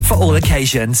all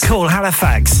occasions. Call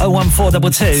Halifax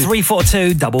 01422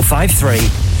 342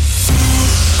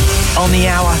 553. On the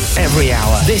hour, every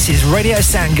hour. This is Radio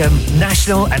Sangam,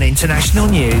 national and international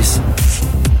news.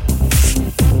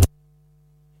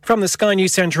 From the Sky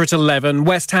News Centre at 11,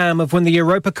 West Ham have won the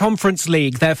Europa Conference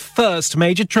League, their first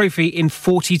major trophy in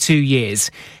 42 years.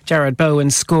 Jared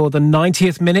Bowen scored the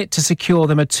 90th minute to secure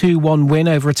them a 2-1 win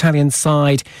over Italian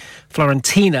side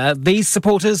Fiorentina. These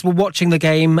supporters were watching the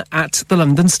game at the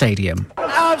London Stadium.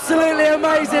 Absolutely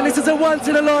amazing. This is a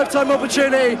once-in-a-lifetime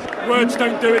opportunity. Words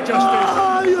don't do it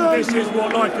justice. This is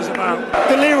what life is about.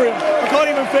 Delirium. I can't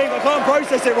even think. I can't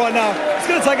process it right now. It's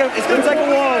going to take a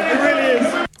while. It really is.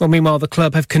 Well, meanwhile, the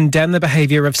club have condemned the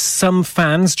behaviour of some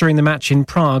fans during the match in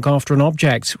Prague after an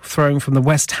object thrown from the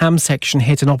West Ham section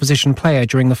hit an opposition player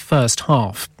during the first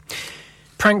half.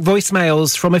 Prank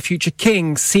voicemails from a future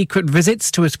king, secret visits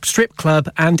to a strip club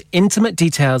and intimate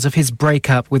details of his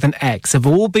breakup with an ex have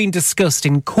all been discussed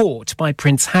in court by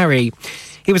Prince Harry.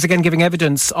 He was again giving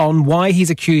evidence on why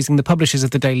he's accusing the publishers of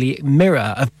the Daily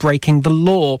Mirror of breaking the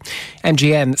law.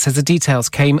 NGN says the details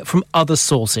came from other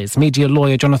sources. Media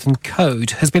lawyer Jonathan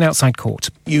Code has been outside court.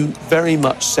 You very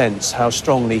much sense how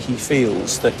strongly he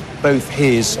feels that both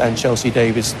his and Chelsea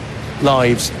Davis'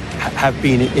 lives have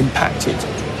been impacted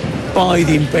by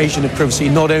the invasion of privacy,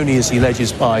 not only as he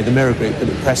alleges by the Mirror Group, but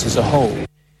the press as a whole.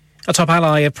 A top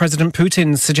ally of President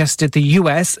Putin suggested the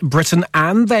US, Britain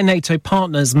and their NATO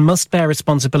partners must bear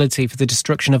responsibility for the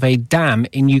destruction of a dam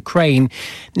in Ukraine.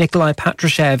 Nikolai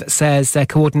Patrushev says they're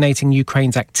coordinating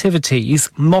Ukraine's activities.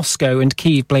 Moscow and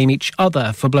Kyiv blame each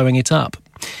other for blowing it up.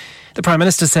 The Prime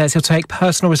Minister says he'll take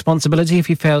personal responsibility if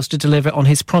he fails to deliver on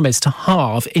his promise to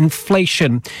halve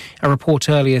inflation. A report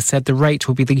earlier said the rate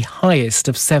will be the highest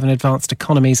of 7 advanced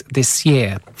economies this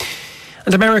year.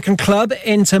 And American club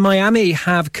Inter Miami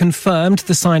have confirmed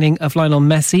the signing of Lionel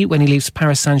Messi when he leaves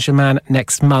Paris Saint-Germain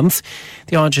next month.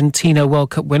 The Argentina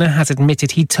World Cup winner has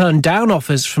admitted he turned down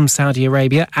offers from Saudi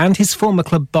Arabia and his former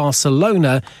club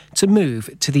Barcelona to move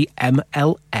to the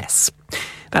MLS.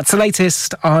 That's the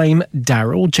latest. I'm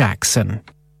Daryl Jackson.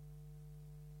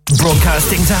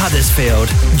 Broadcasting to Huddersfield,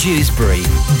 Dewsbury,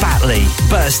 Batley,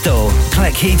 Birstall,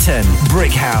 Cleckheaton,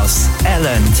 Brickhouse,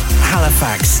 Elland,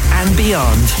 Halifax and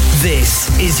beyond. This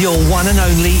is your one and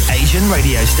only Asian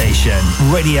radio station.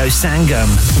 Radio Sangam,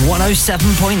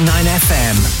 107.9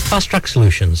 FM. Fast Track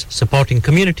Solutions, supporting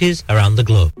communities around the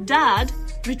globe. Dad,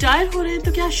 retire हो रहे हैं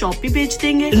तो क्या shop भी बेच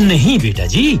देंगे? नहीं बेटा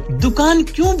जी, दुकान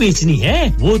क्यों बेचनी है?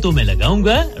 वो तो मैं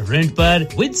लगाऊंगा रेंट पर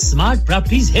with smart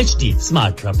properties HD.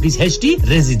 Smart properties HD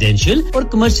residential और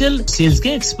कमर्शियल सेल्स के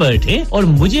एक्सपर्ट हैं और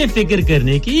मुझे फिक्र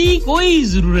करने की कोई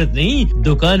जरूरत नहीं।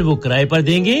 दुकान वो किराए पर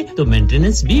देंगे तो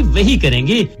मेंटेनेंस भी वही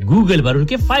करेंगे। गूगल पर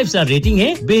उनके 5 स्टार रेटिंग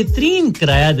है, बेहतरीन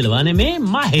किराया दिलवाने में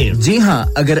माहिर। जी हां,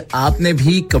 अगर आपने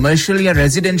भी कमर्शियल या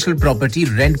रेजिडेंशियल प्रॉपर्टी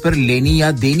रेंट पर लेनी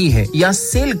या देनी है या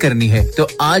सेल करनी है तो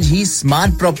आज ही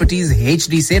स्मार्ट प्रॉपर्टीज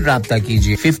एचडी से राब्ता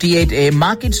कीजिए 58A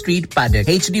market street paddock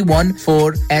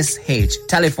HD14SH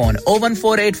telephone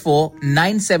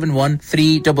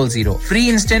 01484971300 free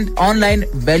instant online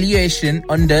valuation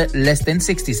under less than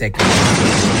 60 seconds.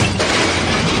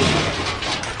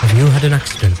 Have you had an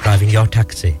accident driving your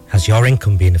taxi? Has your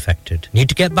income been affected? Need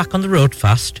to get back on the road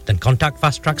fast? Then contact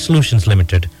Fast Track Solutions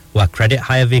Limited, who are credit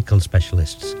hire vehicle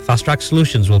specialists. Fast Track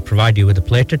Solutions will provide you with a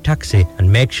plated taxi and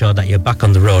make sure that you're back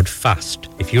on the road fast.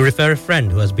 If you refer a friend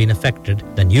who has been affected,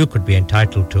 then you could be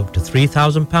entitled to up to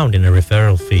 £3,000 in a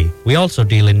referral fee. We also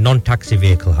deal in non-taxi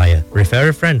vehicle hire. Refer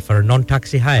a friend for a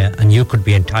non-taxi hire and you could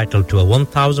be entitled to a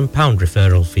 £1,000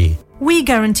 referral fee. We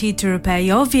guarantee to repair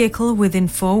your vehicle within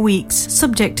 4 weeks,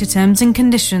 subject to terms and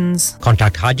conditions.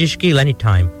 Contact Haji Shkil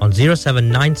anytime on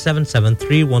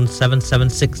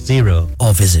 07977317760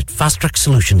 or visit Fast Track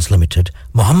Solutions Limited,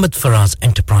 Mohammed Faraz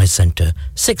Enterprise Centre,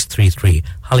 633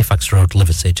 Halifax Road,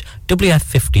 Liversedge,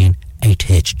 WF15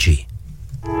 8HG.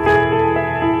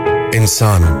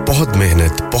 इंसान बहुत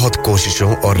मेहनत, बहुत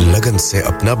कोशिशों और लगन से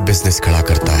अपना business खड़ा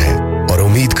करता है और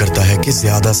उम्मीद करता है कि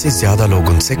ज्यादा से ज्यादा लोग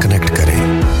उनसे कनेक्ट करें।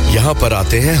 यहाँ पर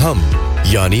आते हैं हम,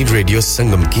 यानी रेडियो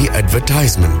संगम की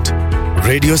एडवर्टाइजमेंट।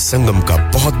 रेडियो संगम का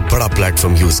बहुत बड़ा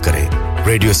प्लेटफॉर्म यूज करें।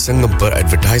 रेडियो संगम पर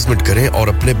एडवर्टाइजमेंट करें और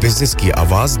अपने बिजनेस की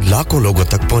आवाज लाखों लोगों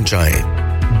तक पहुंचाएं।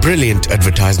 Brilliant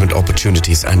advertisement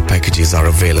opportunities and packages are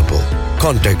available.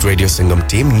 Contact Radio Sangam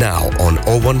team now on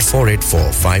 01484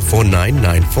 549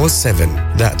 947.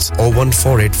 That's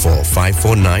 01484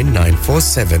 549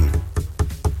 947.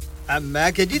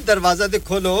 मैं के जी दरवाजा दे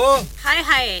खोलो हाय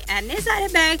हाय एने सारे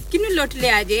बैग किनु लुट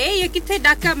लिया जे ये किथे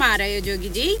डाका मार रहे हो जोगी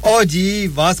जी ओ जी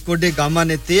वास्को डे गामा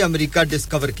ने ते अमेरिका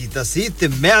डिस्कवर कीता सी ते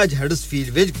मैं आज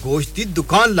हडर्सफील्ड विच गोश्त दी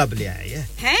दुकान लब ले आया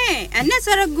है एने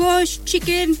सारा गोश्त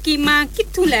चिकन कीमा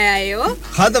किथु ले आए हो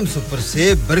खादम सुपर से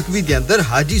बरकवी दे अंदर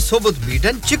हाजी सोबत मीट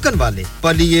एंड चिकन वाले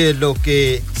पलिए लोके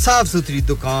साफ सुथरी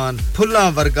दुकान फुल्ला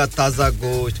वर्गा ताजा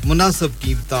गोश्त मुनासिब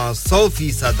कीमतां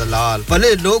 100% दलाल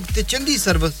भले लोग ते चंगी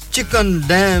service chicken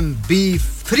lamb beef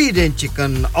free range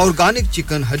chicken organic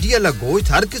chicken हड्डी वाला गोश्त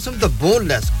हर किस्म दा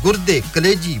बोनलेस गुर्दे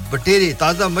कलेजी बटेरे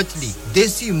ताजा मछली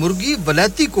देसी मुर्गी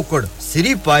बलाती कुकड़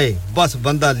सिरी पाए बस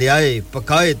बंदा ले आए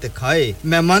पकाए ते खाए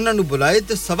मेहमानां नु बुलाए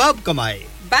ते सवाब कमाए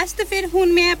बस तो फिर हुन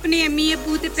मैं अपने अम्मी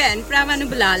अब्बू ते भैन भरावां नु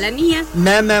बुला लनी है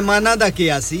मैं मेहमानां दा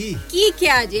किया सी की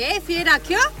क्या जे फिर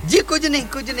आखियो जी कुछ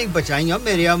नहीं बचाइयो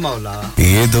मेरे या मौला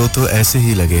ये दो तो ऐसे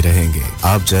ही लगे रहेंगे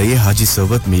आप जाइए हाजी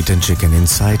सोबत meet and chicken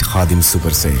inside Khadim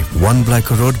super से 1 Black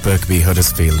Road Birkby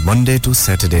Huddersfield Monday to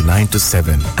Saturday 9 to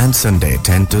 7 and Sunday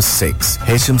 10 to 6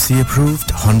 HMC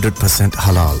approved 100%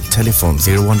 halal telephone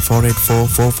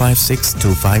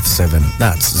 01484456257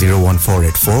 that's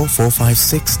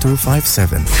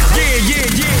 01484456257 Yeah.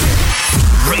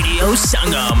 Radio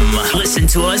Sangam. Listen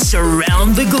to us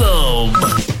around the globe.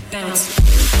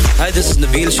 Hi, this is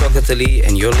Nabil Shaukat Ali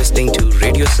and you're listening to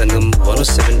Radio Sangam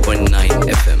 107.9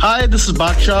 FM. Hi, this is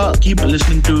Baksha. Keep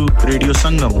listening to Radio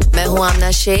Sangam. मैं हूँ आमना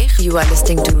Sheikh. You are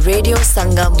listening to Radio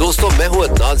Sangam. दोस्तों मैं हूँ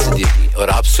अदनान सिद्दीकी और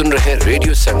आप सुन रहे हैं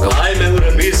Radio Sangam. Hi, मैं हूँ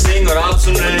रणबीर सिंह और आप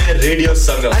सुन रहे हैं Radio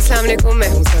Sangam. अस्सलाम वालेकुम. मैं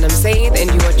हूँ सनम Saeed and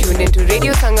you are tuned into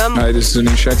Radio Sangam. Hi, this is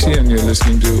Zunin Shakti and you're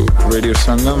listening to Radio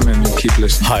Sangam and keep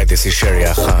listening. Hi, this is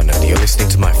Sharia Khan and you're listening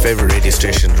to my favorite radio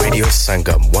station Radio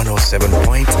Sangam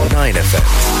 107.9 FM.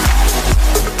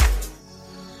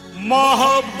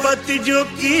 मोहब्बत जो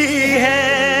की है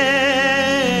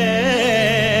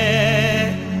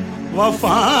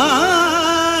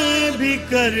वफाएं भी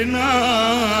करना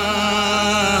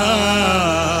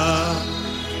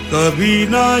कभी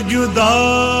ना जुदा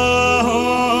हो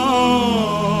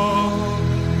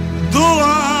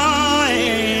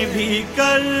दुआएं भी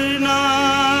करना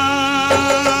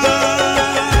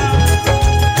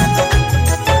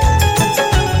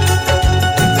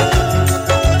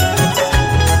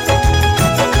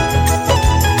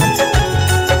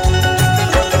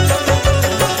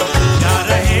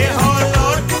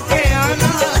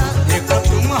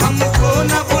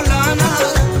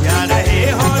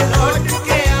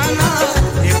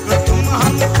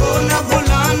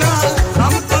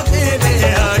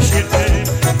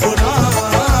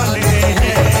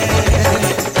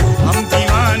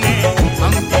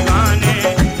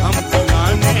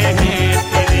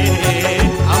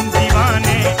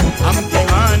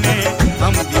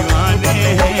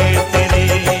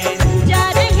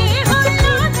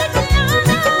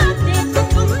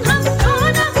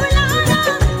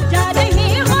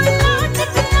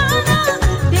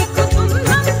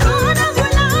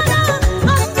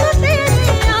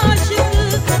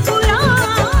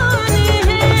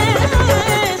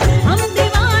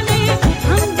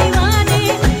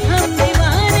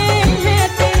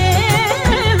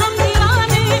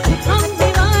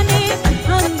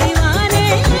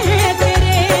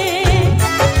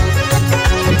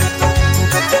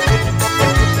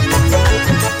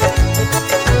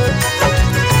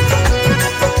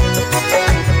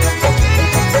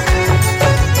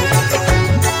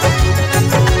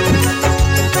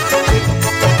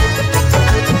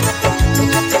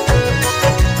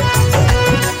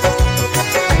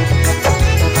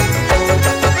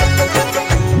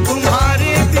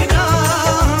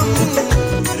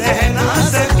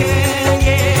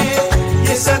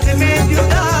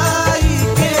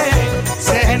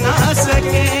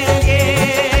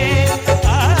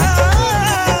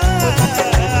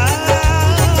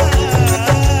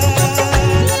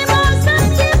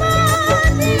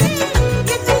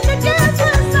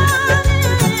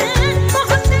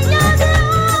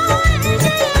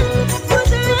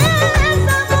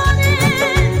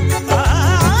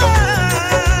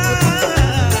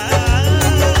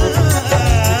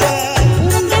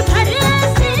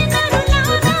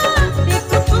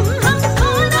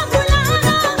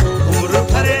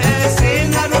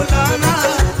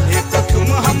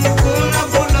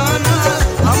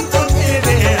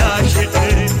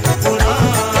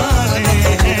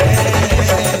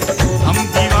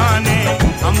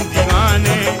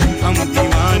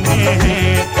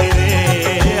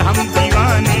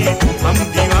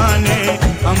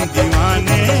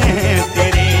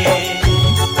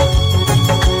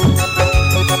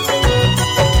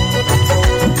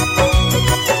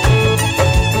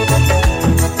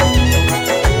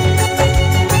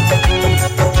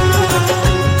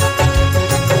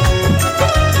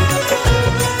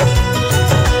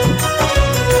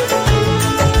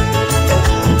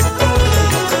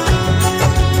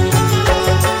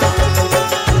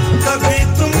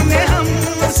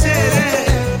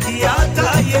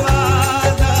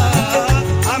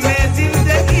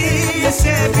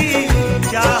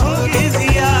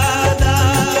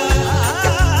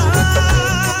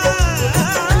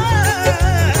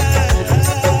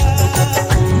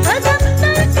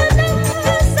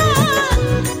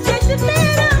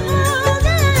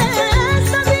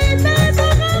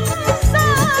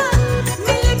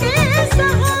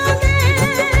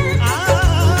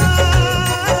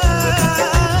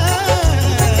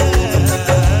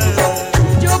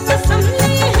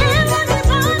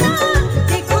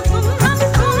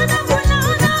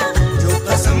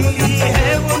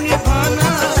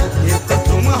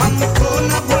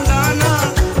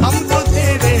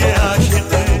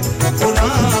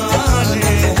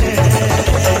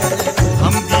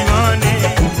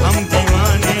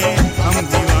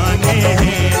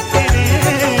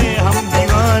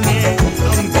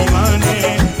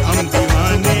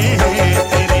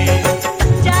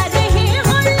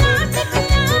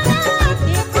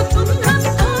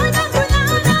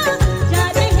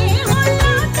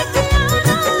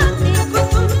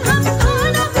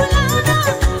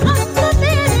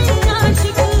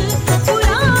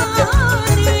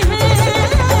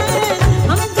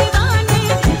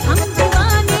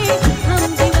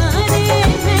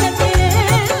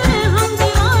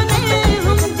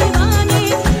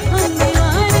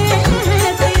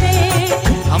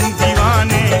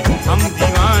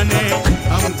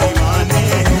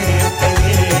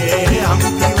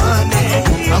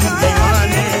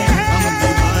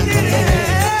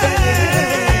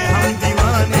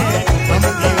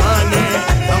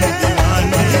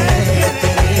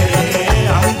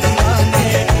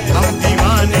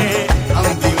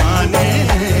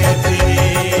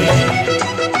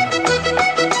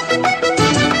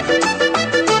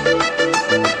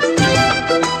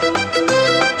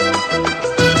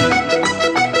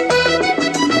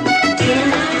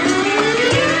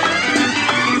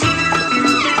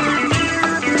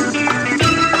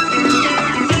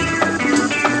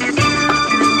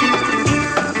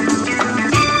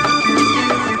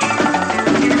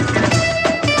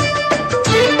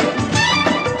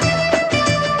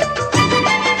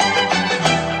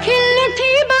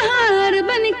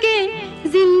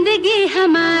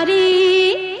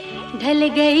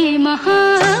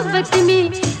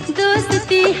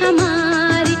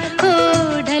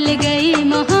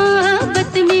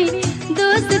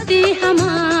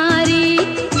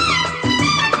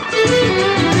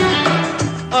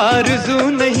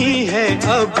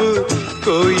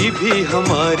कोई भी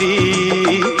हमारी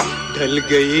ढल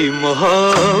गई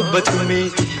मोहब्बत में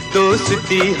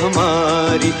दोस्ती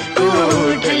हमारी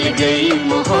ढल गई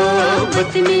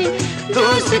मोहब्बत में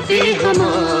दोस्ती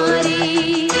हमारी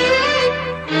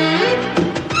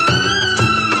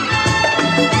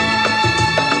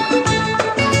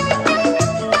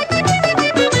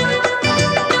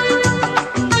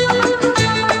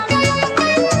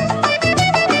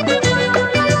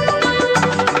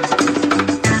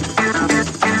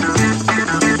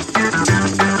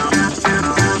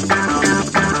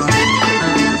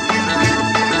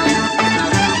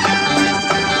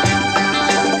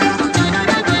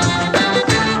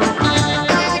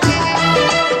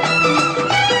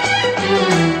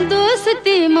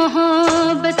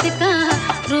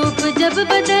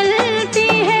बदलती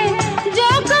है जो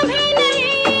कभी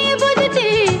नहीं बुझती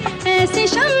ऐसी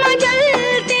शम्मा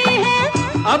जलती है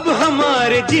अब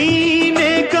हमारे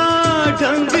जीने का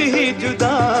ढंग ही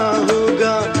जुदा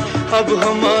होगा अब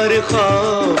हमारे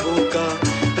ख्वाबों का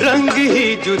रंग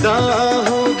ही जुदा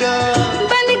होगा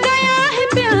बन गया है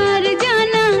प्यार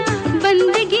जाना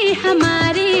बंदगी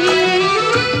हमारी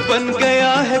बन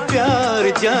गया है प्यार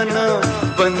जाना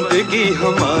बंदगी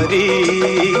हमारी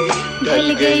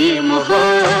ढल गई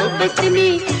मोहब्बत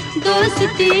में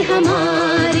दोस्ती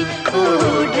हमारी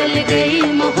ढल गई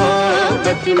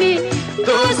मोहब्बत में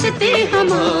दोस्ती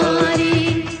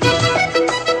हमारी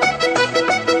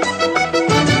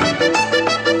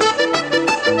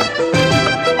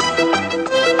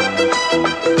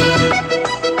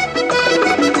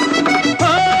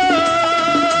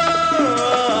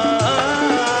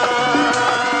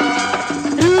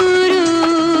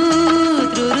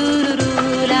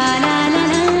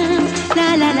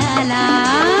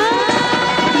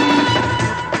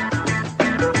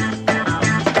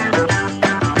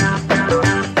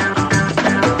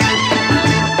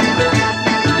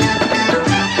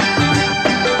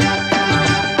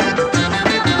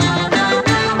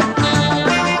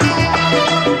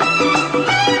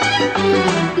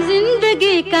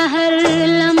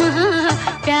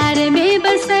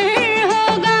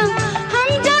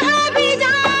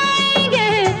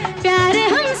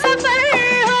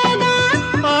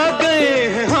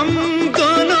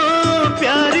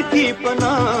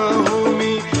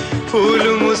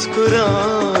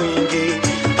मुस्कुराएंगे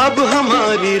अब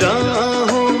हमारी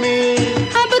राहों में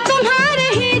अब तुम्हारे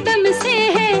ही दम से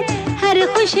है हर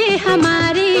खुशी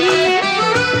हमारी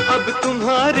अब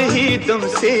तुम्हारे ही दम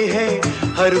से है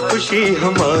हर खुशी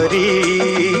हमारी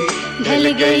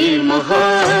ढल गई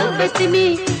मोहब्बत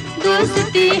में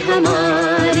दोस्ती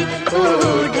हमारी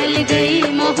ढल गई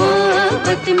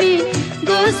मोहब्बत में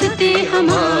दोस्ती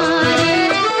हमारी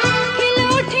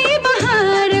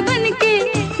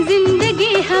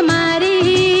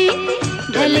हमारी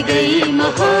ढल गई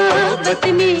मोहब्बत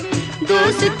में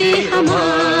दोस्ती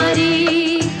हमारी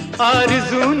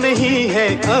आरज़ू नहीं है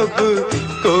अब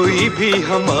कोई भी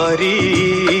हमारी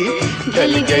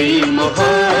ढल गई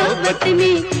मोहब्बत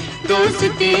में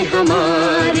दोस्ती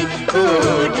हमारी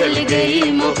ढल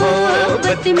गई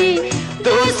मोहब्बत में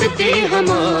दोस्ती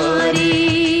हमारी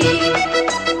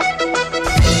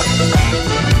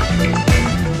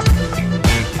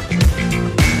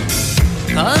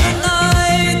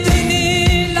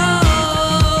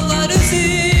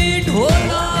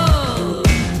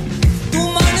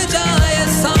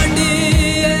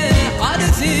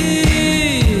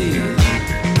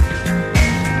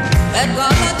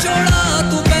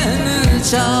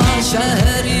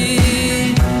शहरी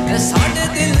साढ़े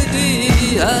दिल दी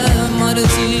है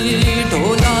मर्जी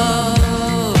ढोला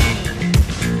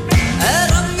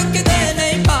रंग किदे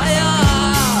नहीं पाया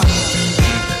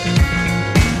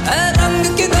रंग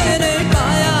किदे नहीं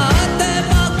पाया ते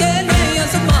पाके नहीं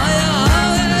आजमाया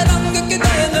रंग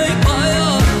किदे नहीं पाया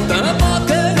ते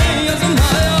पाके नहीं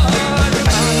आजमाया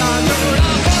काला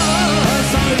लोड़ा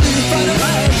साड़ी पर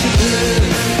बैठ के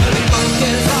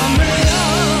पाके सामने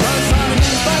आ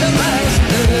साड़ी पर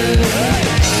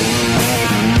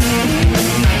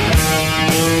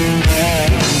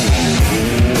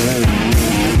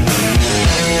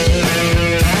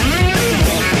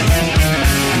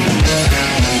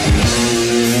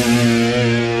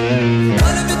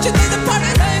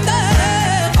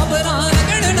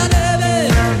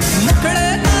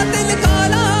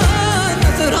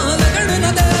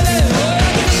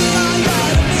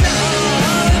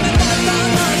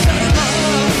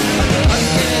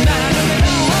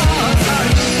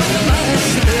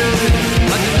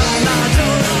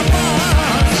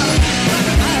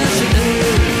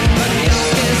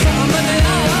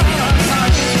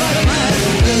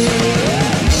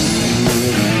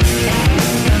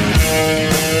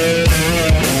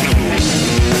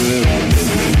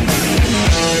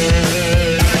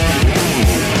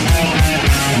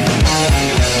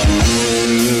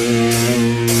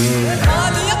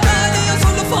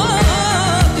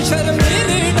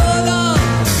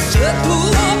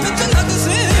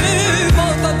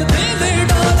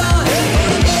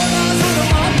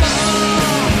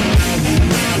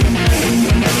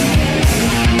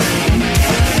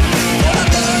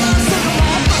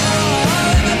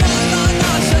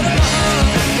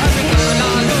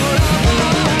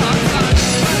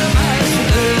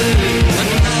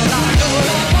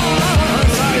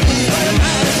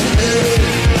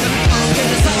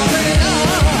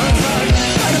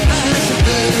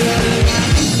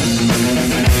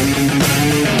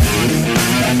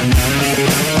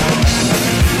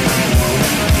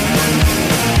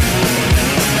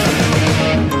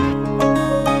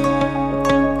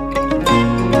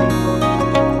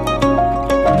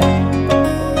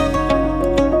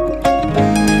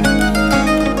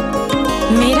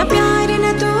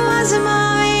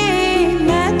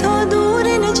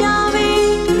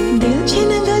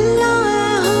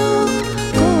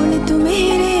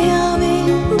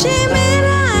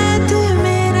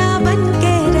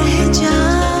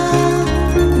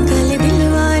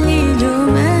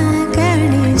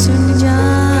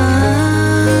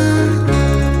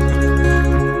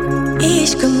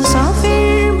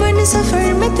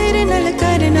सफर में तेरे नाल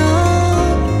करना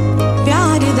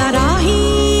प्यार दा राही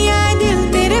ऐ दिल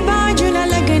तेरे बाजू ना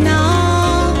लगना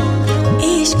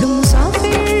इश्क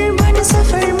मुसाफिर बन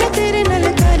सफर में तेरे नाल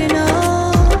करना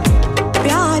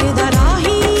प्यार दा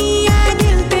राही ऐ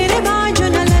दिल तेरे बाजू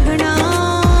ना लगना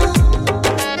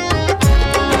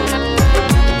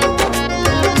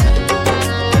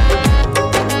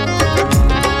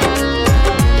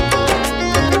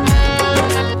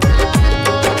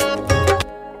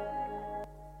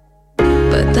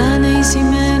पता नहीं सी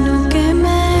मैनू के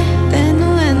मैं तैनू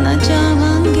ऐना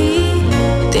चाहांगी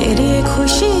तेरी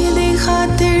खुशी दी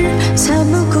खातिर सब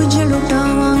कुछ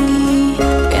लुटावांगी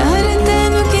प्यार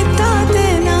तैनू किता ते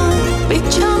ना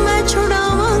पिछा मैं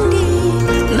छुड़ावांगी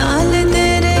नाल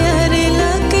तेरे हरे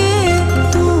लगे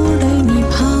तोड़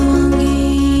निभावांगी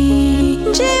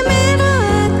जे मेरा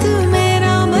तू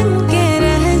मेरा बन के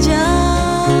रह जा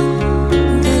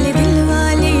गले दिल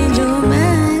वाली जो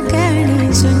मैं कहनी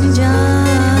सुन जा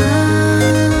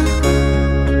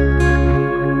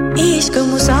इश्क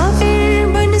मुसाफिर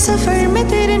बन सफर में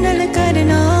तेरे नाल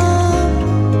करना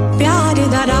प्यार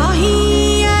दा राही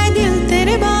ऐ दिल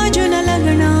तेरे बाजू ना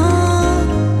लगना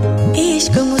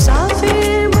इश्क मुसाफिर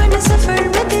बन सफर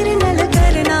में तेरे नाल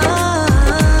करना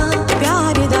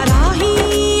प्यार दा राही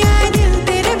ऐ दिल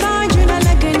तेरे बाजू ना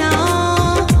लगना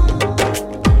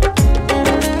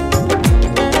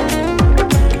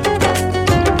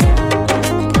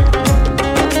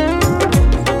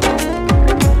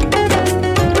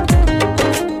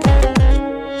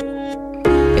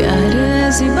प्यार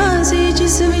ऐसी बाजी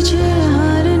जिस विच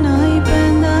हार ना ही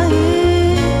पैंदा है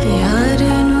प्यार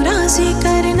नू राज़ी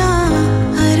करना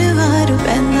हर वार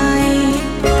पैंदा है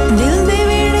दिल दे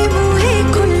वेड़े बूहे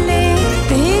खुले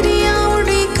तेरियां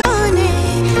उड़ीकां ने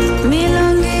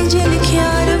मिलांगे जे लिखिया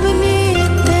रब ने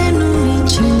तैनू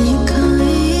विच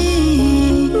लिखाए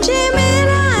जे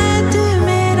मेरा है तू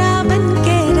मेरा बन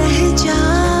के रह जा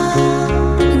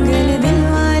गले दिल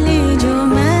वाली जो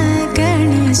मैं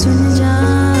कहनी सुन जा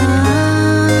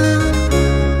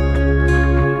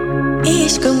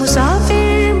इश्क मुसाफिर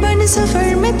बन सफर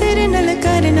में तेरे नाल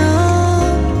करना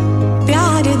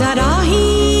प्यार दा राही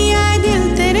ऐ दिल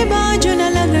तेरे बाजू ना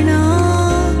लगना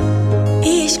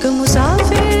इश्क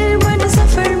मुसाफिर बन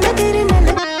सफर में तेरे नाल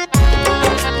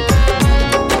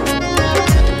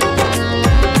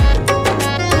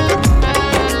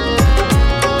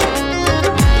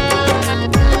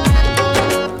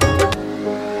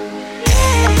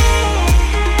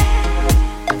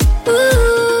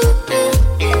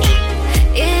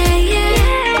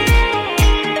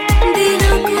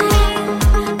दिलों को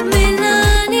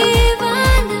मिलाने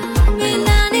वाला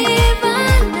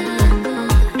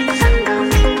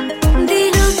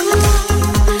दिलों को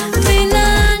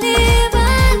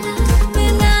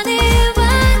मिलाने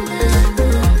वाला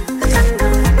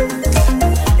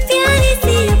प्यारी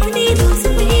सी अपनी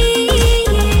दोस्ती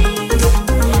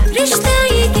रिश्ता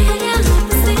ये गहरा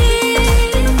हमसे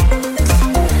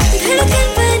धड़कन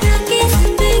बना के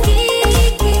जिंदगी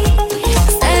की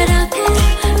सारा को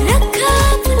रखा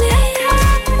अपने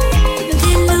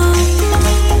दिलों को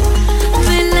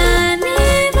मिलाने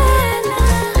वाला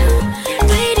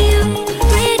रेडियो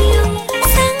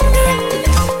संगम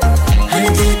हर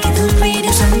दिल की धुन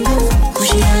रेडियो संगम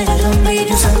खुशियाँ गम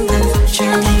रेडियो संगम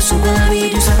शाम सुबह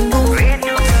रेडियो संगम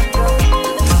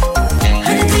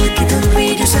हर दिल की धुन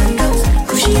रेडियो संगम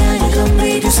खुशियाँ गम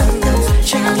रेडियो संगम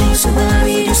शाम सुबह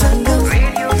रेडियो संगम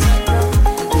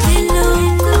दिलों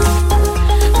को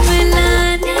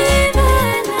मिलाने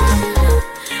वाला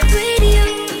रेडियो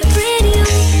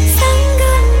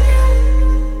संगम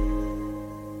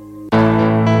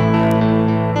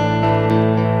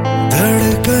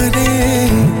धड़कनें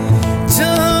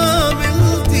जहाँ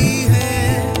मिलती हैं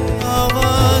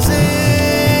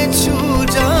आवाजें छू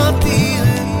जाती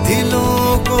हैं दिलों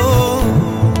को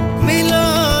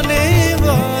मिलाने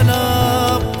वाला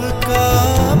आपका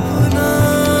अपना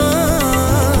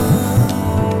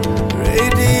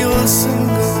रेडियो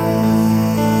संगम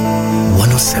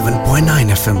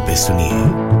 107.9 FM पे सुनिए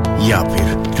या फिर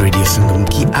रेडियो संगम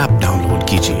की ऐप डाउनलोड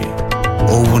कीजिए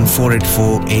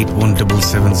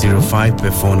 01484817705 पे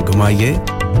फोन घुमाइए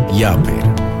या फिर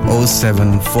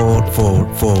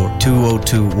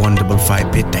 07444202155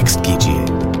 पे टेक्स्ट कीजिए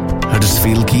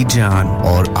हडर्सफील्ड की जान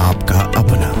और आपका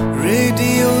अपना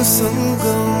रेडियो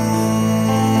संगम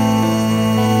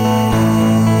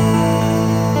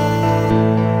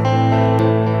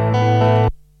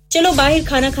चलो चलो बाहर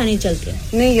खाना खाने चलते हैं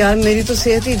नहीं यार मेरी तो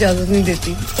सेहत ही इजाजत नहीं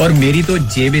देती और मेरी तो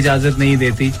जेब इजाजत नहीं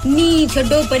देती नी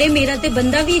छोड़ो परे मेरा ते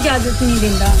बंदा भी इजाजत नहीं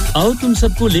देता आओ तुम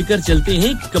सबको लेकर चलते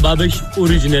हैं कबाबिश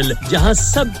ओरिजिनल जहां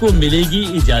सबको मिलेगी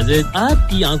इजाजत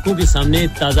आपकी आंखों के सामने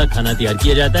ताजा खाना तैयार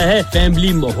किया जाता है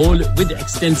फैमिली माहौल with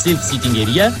extensive seating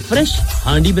area fresh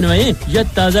handi बनवाएं या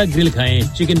ताजा ग्रिल खाएं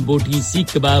chicken boti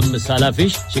seekh kebab masala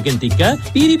fish chicken tikka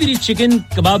peri peri chicken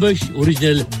Kababish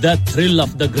Original the thrill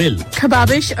of the grill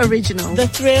Kababish Original The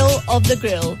Thrill of the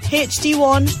Grill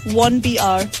HD1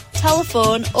 1BR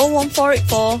Telephone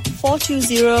 01484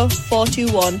 420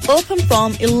 421 Open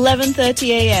from 11:30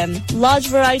 a.m. Large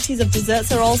varieties of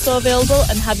desserts are also available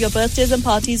and have your birthdays and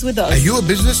parties with us. Are you a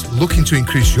business looking to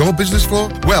increase your business flow?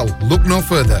 Well, look no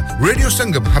further. Radio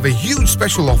Sangam have a huge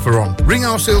special offer on. Ring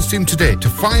our sales team today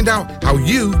to find out how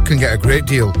you can get a great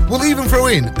deal. We'll even throw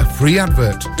in a free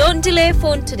advert. Don't delay,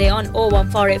 phone today on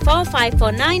 01484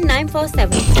 549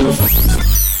 947.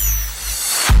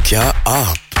 क्या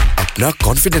आप अपना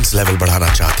confidence level बढ़ाना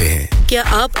चाहते हैं? क्या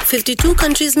आप 52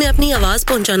 countries में अपनी आवाज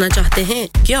पहुंचाना चाहते हैं?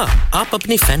 क्या आप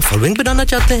अपनी फैन फॉलोइंग बनाना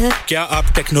चाहते हैं? क्या आप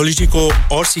टेक्नोलॉजी को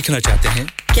और सीखना चाहते हैं?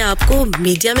 क्या आपको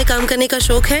मीडिया में काम करने का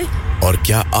शौक है? और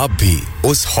क्या आप भी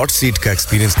उस हॉट सीट का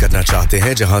एक्सपीरियंस करना चाहते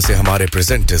हैं जहां से हमारे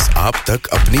प्रेजेंटर्स आप तक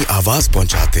अपनी आवाज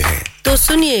पहुंचाते हैं? तो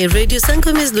सुनिए, Radio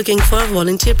Sangam is looking for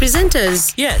volunteer presenters.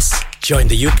 Yes, join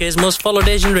the UK's most followed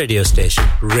Asian radio station,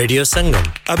 Radio Sangam.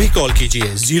 अभी कॉल कीजिए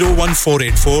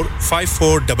 01484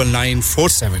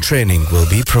 549947. Training will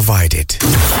be provided.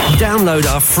 Download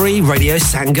our free Radio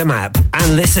Sangam app and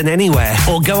listen anywhere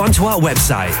or go onto our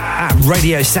website at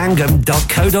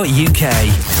radiosangam.co.uk.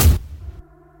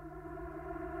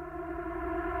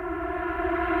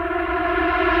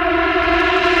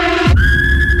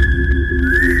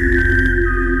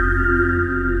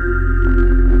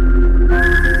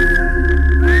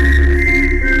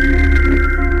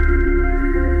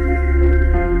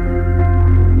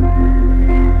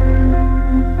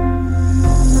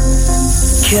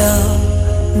 क्या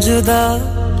जुदा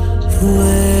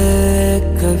हुए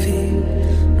कभी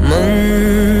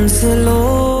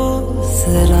मंजिलों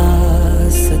से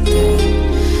रास्ते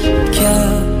क्या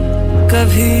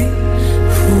कभी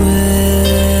हुए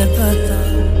पता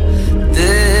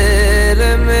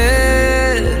तेरे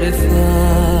मेरे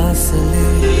फासले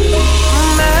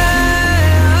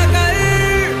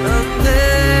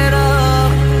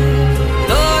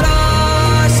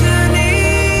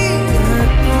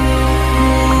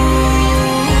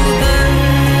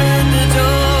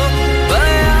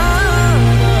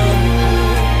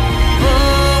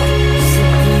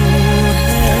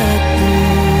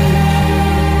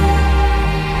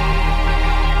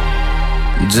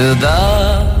जुदा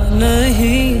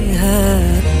नहीं है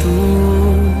तू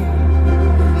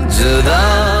जुदा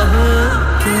हो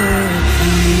के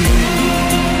भी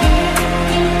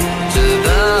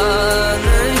जुदा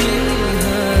नहीं है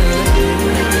तू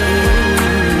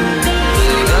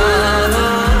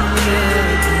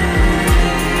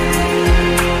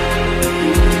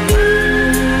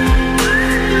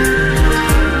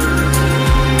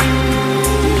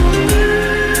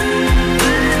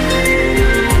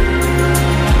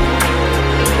जुदा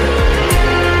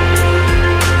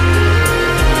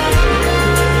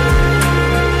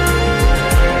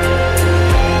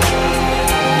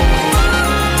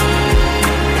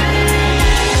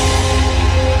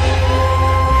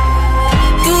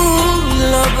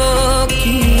हो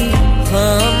के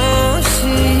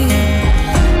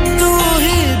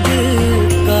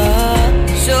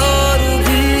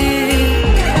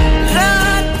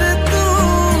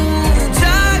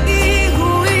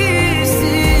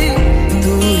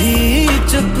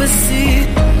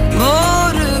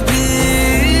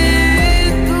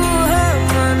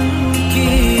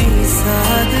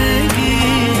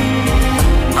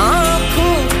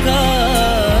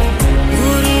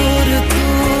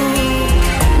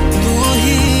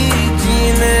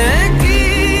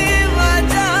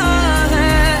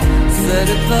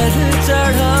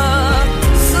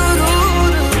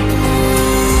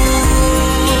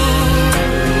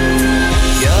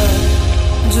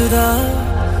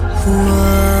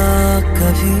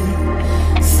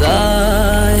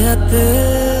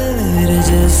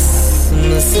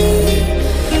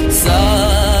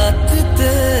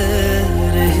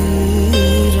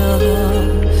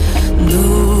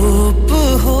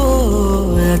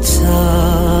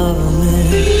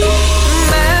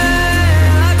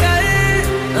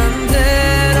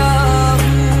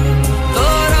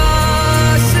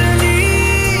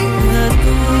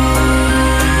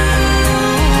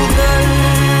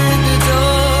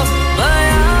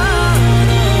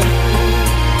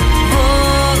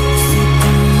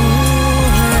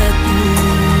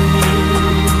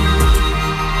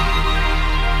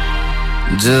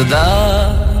जुदा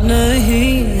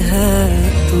नहीं है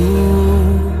तू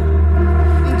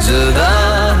जुदा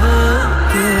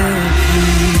होके भी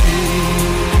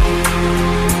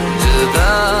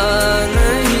जुदा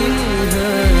नहीं है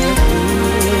तू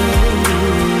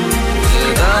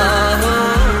जुदा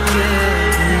होके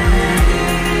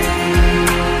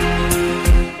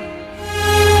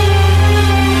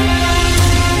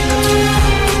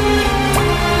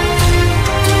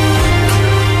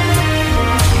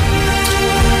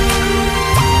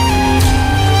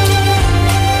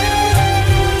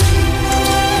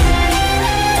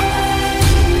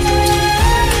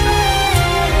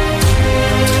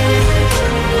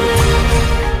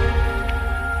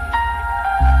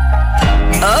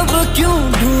अब क्यों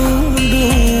ढूंढूं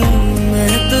मैं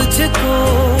तुझको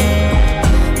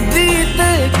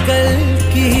बीते कल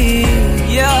की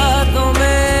यादों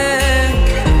में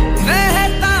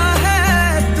बहता है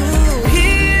तू ही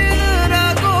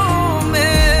रगों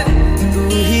में तू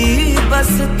ही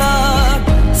बसता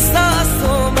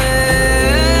सांसों में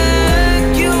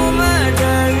क्यों मैं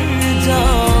डर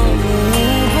जाऊं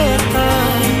बता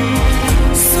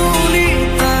सूनी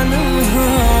तन्हा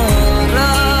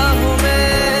राहों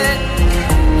में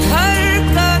हर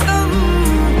कदम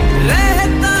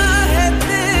रहता है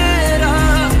तेरा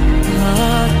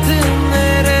हाथ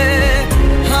मेरे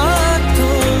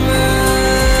हाथों में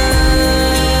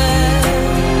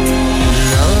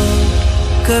ना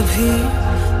कभी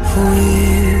हुई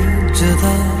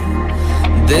जुदा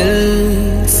दिल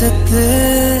से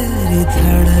तेरी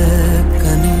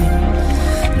धड़कनें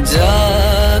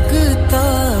जागता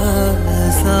है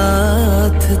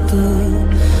साथ तू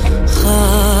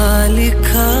खाली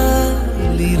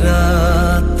खाली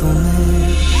रातों में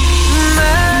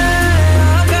मैं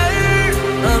अगर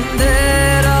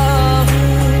अंधेरा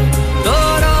हूँ तो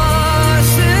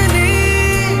रोशनी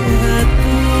है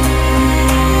तू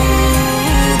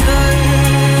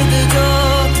दर्द जो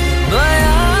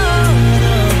बयां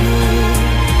रहूं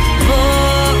वो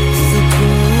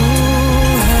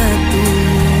सुकून है तू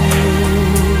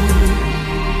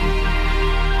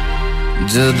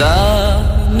जुदा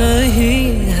नहीं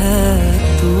है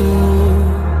तू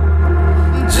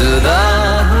जुदा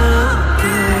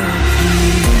होके भी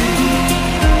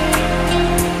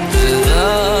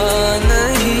जुदा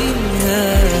नहीं है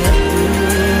तू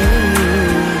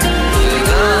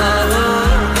जुदा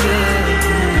होके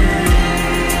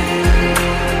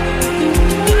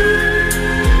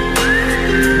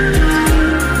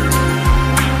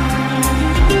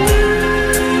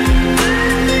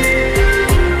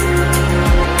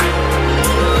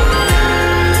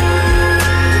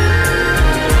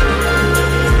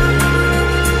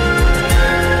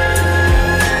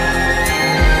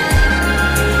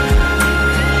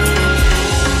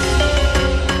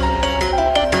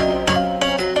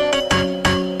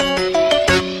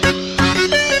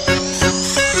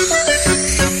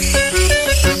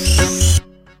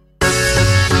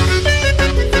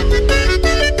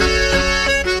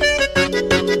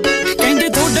ਕਹਿੰਦੇ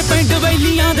ਤੁਹਾਡੇ ਪਿੰਡ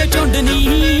ਵੈਲੀਆਂ ਦੇ ਝੁੰਡ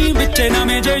ਨੀ ਵਿੱਚੇ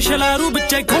ਨਵੇਂ ਜੇ ਸ਼ਲਾਰੂ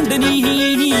ਵਿੱਚੇ ਖੁੰਡ ਨੀ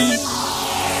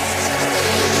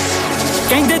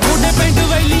ਕਹਿੰਦੇ ਤੁਹਾਡੇ ਪਿੰਡ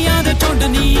ਵੈਲੀਆਂ ਦੇ ਝੁੰਡ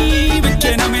ਨੀ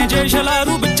ਵਿੱਚੇ ਨਵੇਂ ਜੇ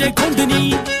ਸ਼ਲਾਰੂ ਵਿੱਚੇ ਖੁੰਡ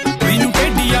ਨੀ ਮੈਨੂੰ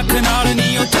ਟੇਢੀ ਅੱਖ ਨਾਲ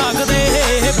ਨੀ ਉਹ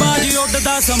ਝਾਕਦੇ ਬਾਜ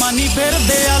ਉੱਡਦਾ ਸਮਾਨੀ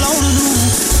ਫਿਰਦੇ ਆ ਲਾਉਣ ਨੂੰ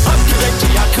ਅੱਖ ਵਿੱਚ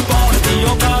ਅੱਖ ਪਾਉਣ ਦੀ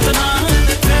ਔਕਾਤ ਨਾ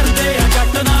ਫਿਰਦੇ ਆ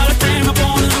ਜੱਟ ਨਾਲ ਟਾਈਮ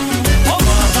ਪਾਉਣ ਨੂੰ ਉਹ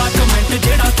ਮਾਰਦਾ ਕਮੈਂਟ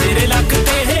ਜਿਹੜਾ ਤੇਰੇ ਲੱਕ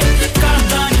ਤੇ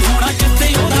ਕਰਦਾ ਨਹੀਂ ਹੋਣਾ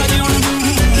ਜਿੱਤੇ ਉਹਦਾ ਜਿਉਣ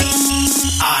ਨੂੰ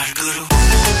ਆਰ ਗੁਰੂ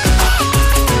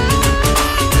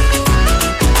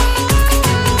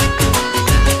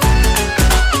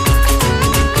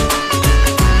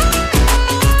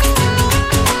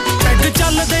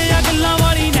ਚੱਲਦੇ ਆ ਗੱਲਾਂ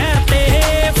ਵਾਲੀ ਨਹਿਰ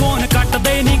ਤੇ ਫੋਨ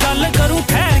ਕੱਟਦੇ ਨਹੀਂ ਗੱਲ ਕਰੂੰ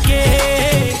ਠਹਿਰ ਕੇ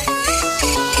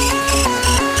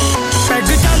ਪੈਗ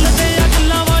ਚੱਲਦੇ ਆ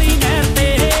ਗੱਲਾਂ ਵਾਲੀ ਨਹਿਰ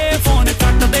ਤੇ ਫੋਨ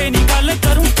ਕੱਟਦੇ ਨਹੀਂ ਗੱਲ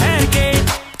ਕਰੂੰ ਠਹਿਰ ਕੇ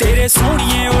ਤੇਰੇ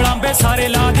ਸੋਹਣੀਏ ਉਲਾਂਬੇ ਸਾਰੇ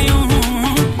ਲਾ ਦਿਉਂ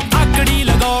ਆਕੜੀ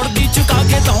ਲਗੌੜ ਦੀ ਚੁਕਾ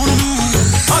ਕੇ ਧੌਣ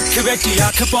ਨੂੰ ਅੱਖ ਵਿੱਚ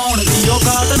ਅੱਖ ਪਾਉਣ ਦੀ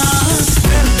ਔਕਾਤ ਨਾ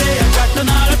ਫਿਰਦੇ ਆ ਜੱਟ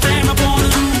ਨਾਲ ਪ੍ਰੇਮ ਪਾਉਣ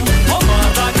ਨੂੰ ਉਹ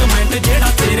ਮਾਰਦਾ ਕਮੈਂਟ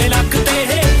ਜਿਹੜਾ ਤੇਰੇ ਲੱਕ ਤੇ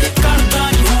ਕਰਦਾ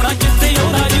ਨਹੀਂ ਹੋਣਾ ਜਿੱਤੇ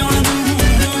ਉਹਦਾ ਜਿਉਣ ਨੂੰ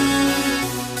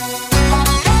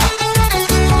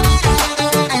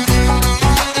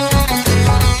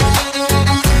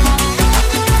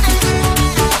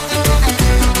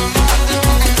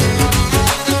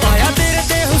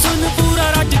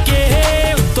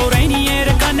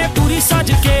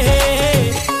ਸੱਜ ਕੇ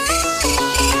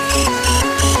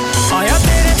ਆਇਆ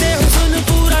ਤੇਰੇ ਤੇ ਹੁਸਨ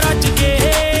ਪੂਰਾ ਰੱਜ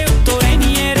ਕੇ ਉੱਤੋਂ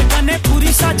ਰਹਿਨੀ ਏ ਰਕਾਨੇ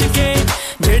ਪੂਰੀ ਸੱਜ ਕੇ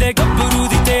ਜਿਹੜੇ ਗੱਭਰੂ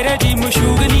ਦੀ ਤੇਰੇ ਜੀ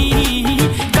ਮਸ਼ੂਗਨੀ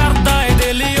ਕਰਦਾ ਏ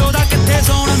ਦਿਲ ਉਹਦਾ ਕਿੱਥੇ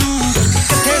ਸੌਣ ਨੂੰ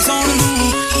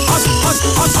ਅੱਖ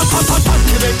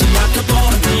ਵਿੱਚ ਅੱਖ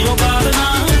ਪਾਉਣ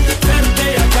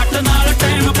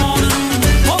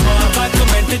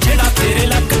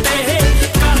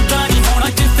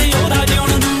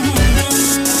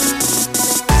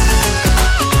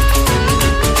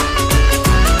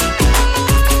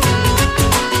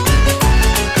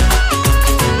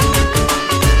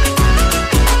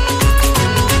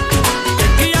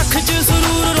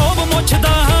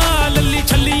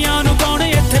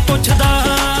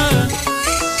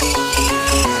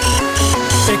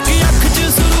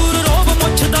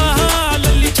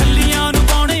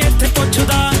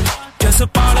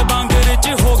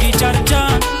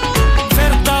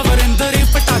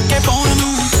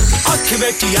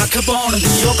ਵਿੱਚ ਅੱਖ ਪਾਉਣ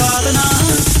ਦੀ ਔਕਾਤ ਨਾ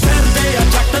ਫਿਰਦੇ ਆ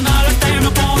ਜੱਟ ਨਾਲ ਟਾਈਮ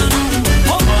ਪਾਉਣ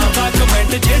ਨੂੰ ਉਹ ਮਾਰਦਾ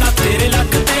ਕਮੈਂਟ ਜਿਹੜਾ ਤੇਰੇ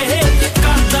ਲੱਕ ਤੇ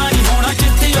ਕਰਦਾ ਨਹੀਂ ਹੋਣਾ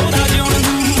ਜਿੱਥੇ ਉਹਦਾ ਜਿਉਣ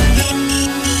ਨੂੰ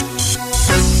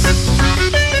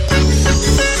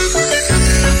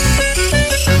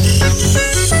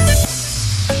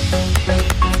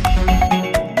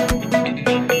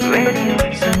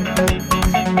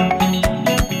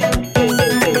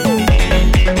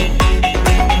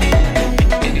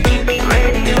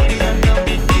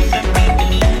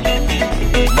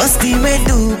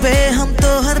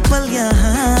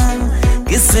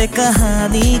किससे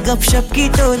कहानी गपशप की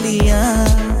टोलियां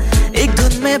एक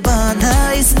धुन में बांधा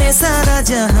इसने सारा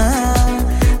जहां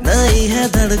नई है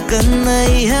धड़कन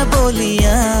नई है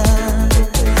बोलियां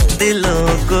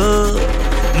दिलों को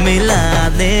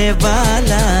मिलाने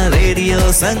वाला रेडियो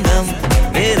संगम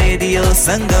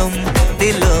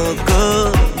दिलों को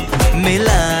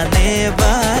मिलाने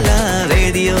वाला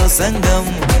रेडियो संगम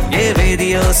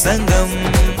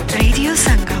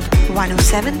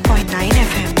 107.9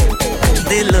 FM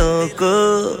दिलों को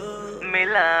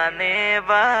मिलाने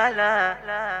वाला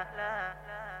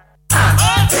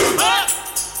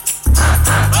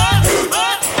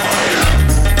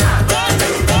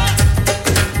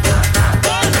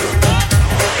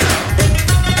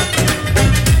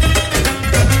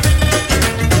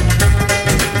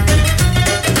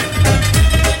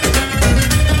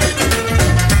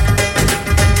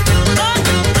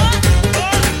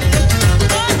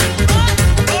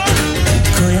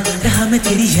मैं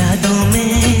तेरी यादों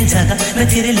में जागा मैं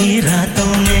तेरे लिए रातों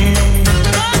में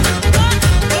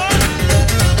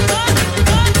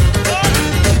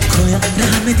खोया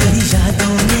रहा मैं तेरी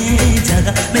यादों में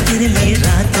जागा मैं तेरे लिए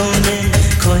रातों में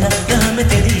खोया रहा मैं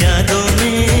तेरी यादों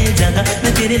में जागा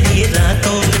मैं तेरे लिए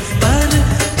रातों में पर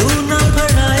तू ना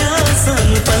पढ़ाया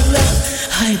सन पल्ला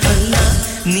हाय पल्ला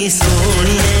नी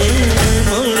सोनिए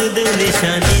मोड़ दे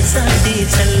निशानी साडी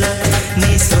छल्ला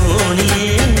नी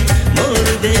सोनिए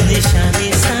दे निशानी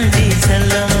साडी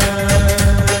चला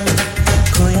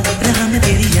खोया रहा मैं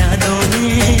तेरी यादों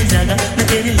में जागा मैं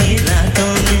तेरे लिए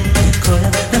रातों में खोया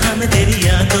रहा मैं तेरी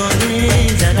यादों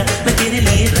में जागा मैं तेरे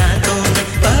लिए रातों में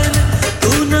पर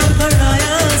तू ना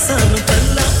पढ़ाया सन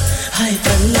पल्ला हाय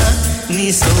पल्ला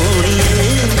नी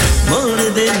सोनिए मोड़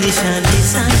दे निशानी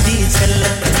साडी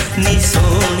चला नी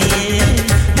सोनिए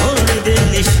मोड़ दे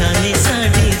निशानी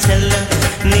साडी चला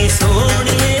नी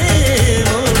सोनिए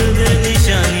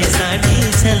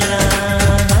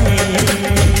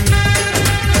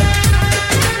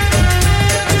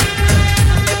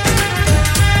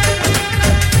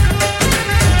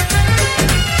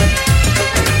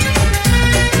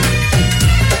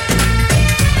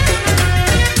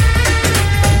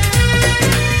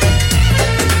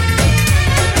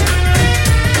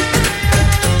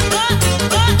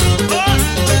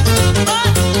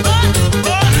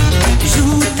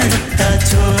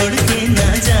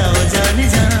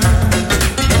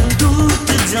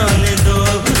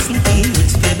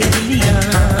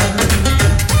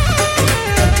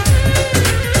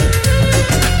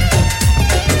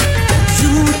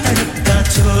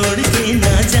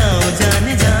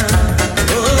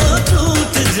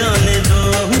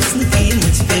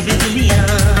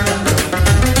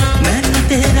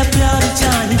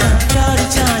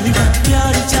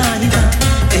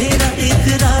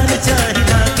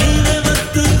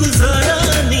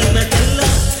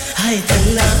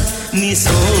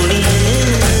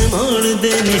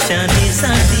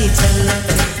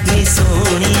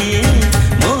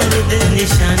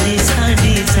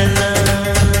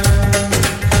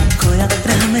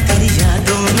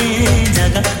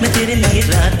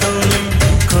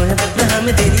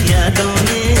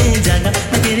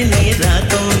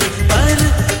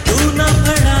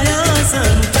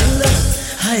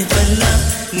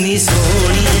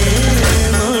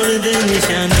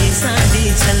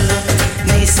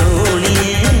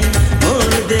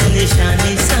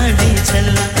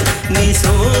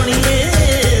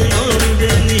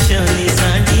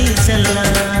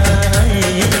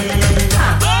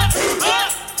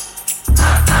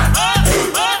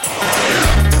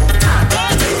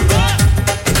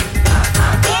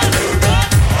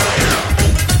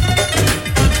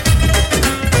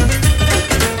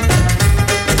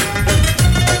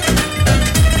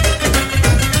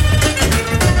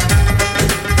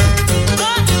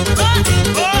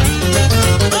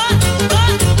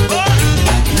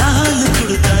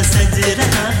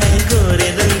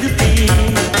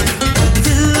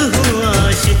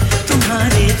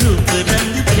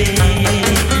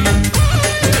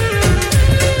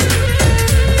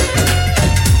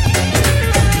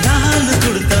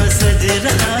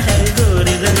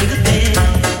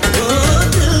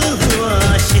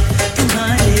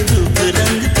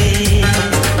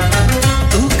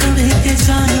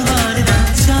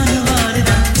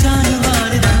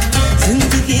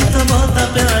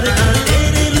प्यार दा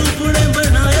तेरे रूप ने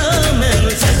बनाया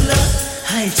मैनू चला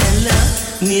हाय चला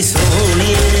नी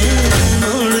सोहणिए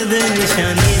मोड़ दे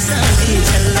निशानी साडी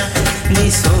चला नी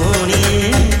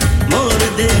सोहणिए मोड़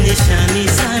दे निशानी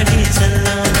साडी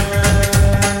चला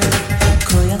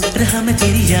खोया रहा मैं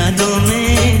तेरी यादों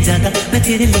में जागा मैं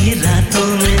तेरे लिए रातों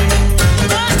में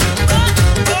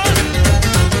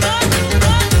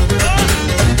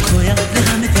खोया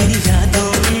रहा मैं तेरी यादों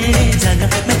में जागा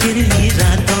मैं तेरे लिए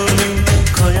रातों में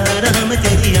खोया रहा मैं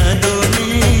तेरी यादों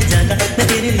में जागा मैं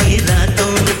तेरे लिए रातों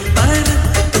में पर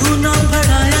तू ना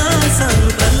बढ़ाया सब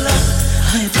पल्ला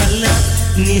हाय पल्ला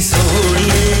नी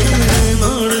सोहणिए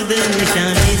मोड़ दे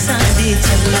निशानी साडी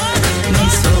चला नी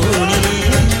सोहणिए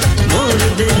मोड़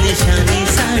दे निशानी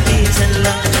साडी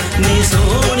चला नी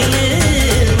सोहणिए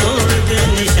मोड़ दे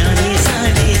निशानी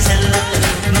साडी चला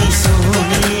नी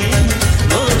सोहणिए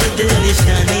मोड़ दे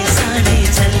निशानी साडी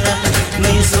चला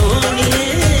नी सोहणिए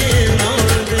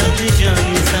मोड़ दे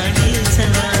निशानी साडी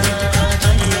चला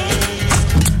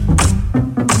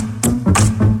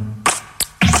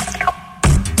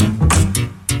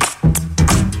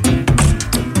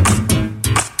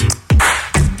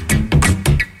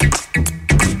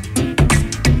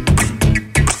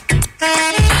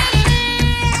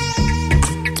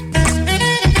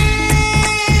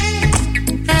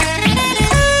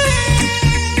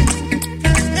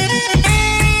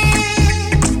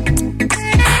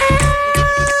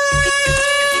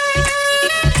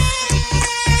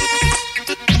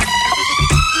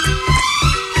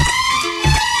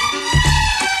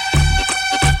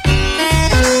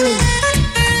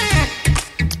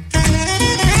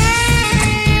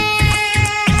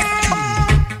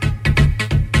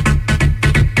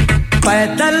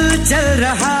पैदल चल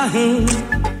रहा हूँ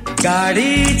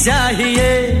गाड़ी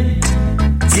चाहिए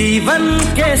जीवन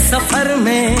के सफर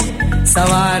में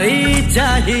सवारी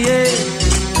चाहिए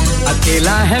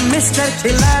अकेला है मिस्टर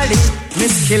खिलाड़ी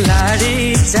मिस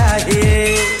खिलाड़ी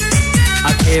चाहिए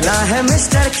अकेला है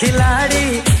मिस्टर खिलाड़ी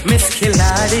मिस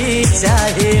खिलाड़ी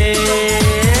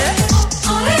चाहिए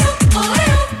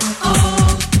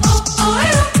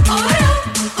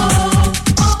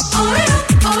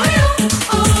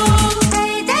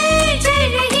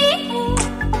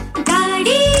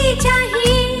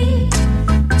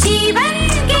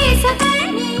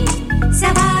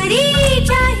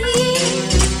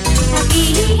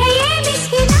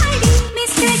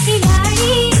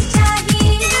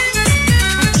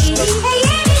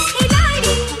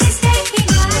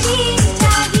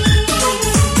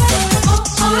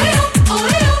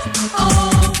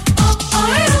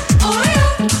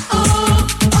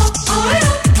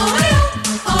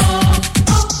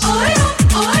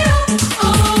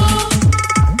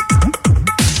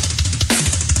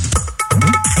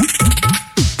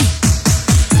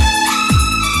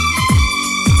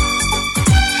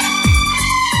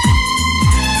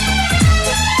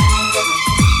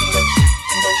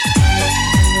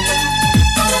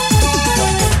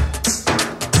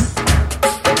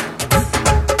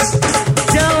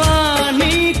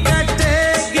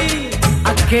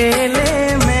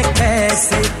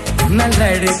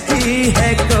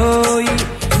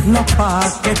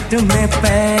पॉकेट में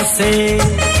पैसे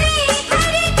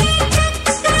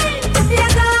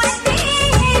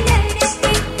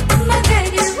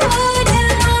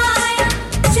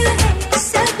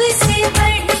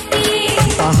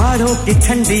पहाड़ों की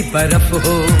ठंडी बर्फ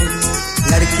हो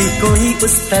लड़की कोई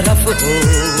उस तरफ हो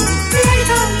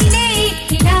लड़कों मिले एक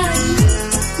खिलाड़ी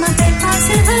मगर पास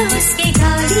हो उसके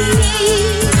गाड़ी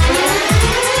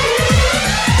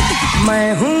मैं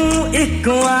हूँ एक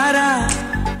कुंवारा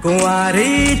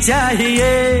कुंवारी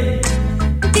चाहिए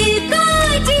दिल को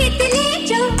जीत ले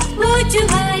जो वो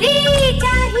जुआरी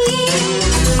चाहिए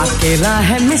अकेला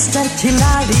है मिस्टर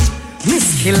खिलाड़ी मिस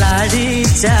खिलाड़ी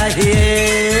चाहिए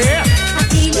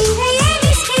अकेली है ये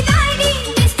मिस खिलाड़ी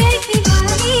मिस्टर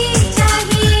खिलाड़ी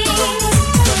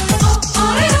चाहिए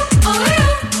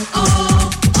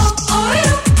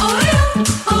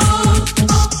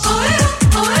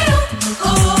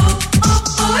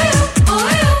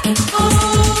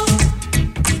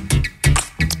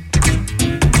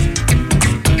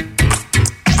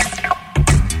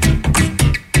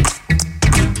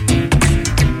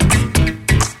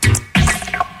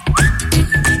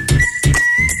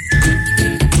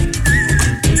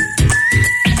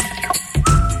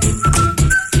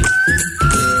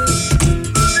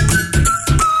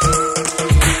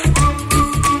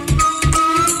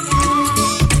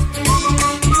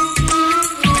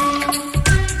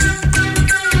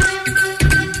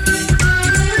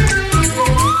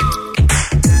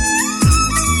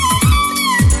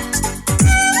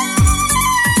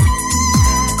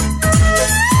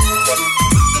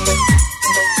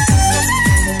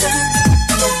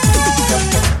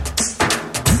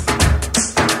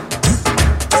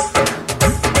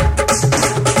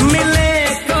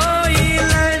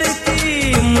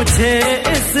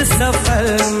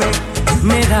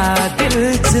दिल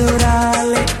चुरा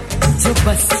ले जो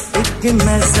बस एक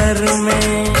नजर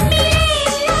में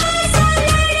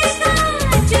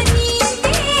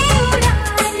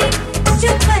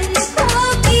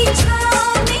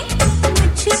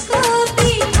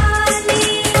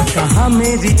कहाँ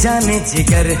मेरी जाने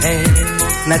जिगर है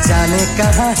न जाने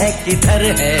कहाँ है किधर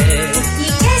है ये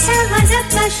कैसा मज़हब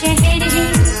का शहर है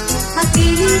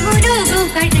अकेली वो लोगों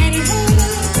का डर है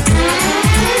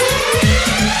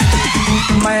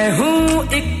मैं हूँ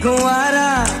एक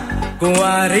कुंवारा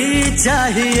कुंवारी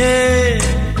चाहिए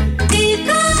दिल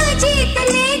को जीत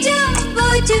ले जो वो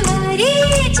जुआरी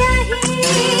चाहिए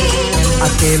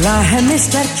अकेला है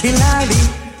मिस्टर खिलाड़ी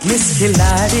मिस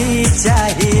खिलाड़ी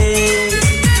चाहिए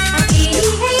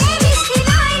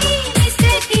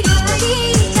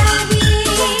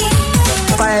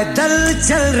पैदल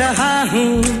चल रहा हूँ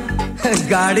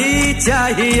गाड़ी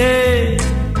चाहिए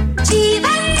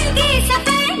जीवन के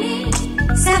सफर में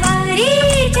सवारी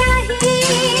चाहिए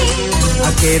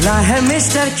अकेला है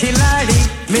मिस्टर खिलाड़ी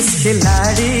मिस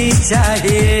खिलाड़ी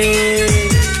चाहिए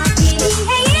अकेली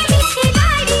है ये मिस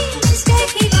खिलाड़ी मिस्टर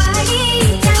खिलाड़ी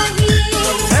चाहिए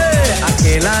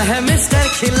अकेला है मिस्टर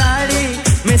खिलाड़ी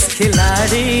मिस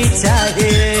खिलाड़ी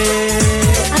चाहिए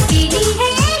अकेली है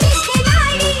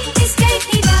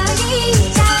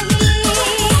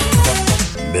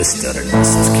मिस्टर एंड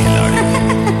मिसेस खिलाड़ी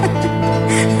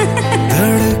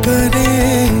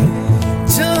धड़कनें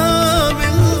जहाँ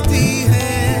मिलती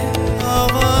हैं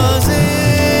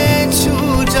आवाजें छू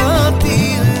जाती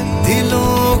हैं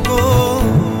दिलों को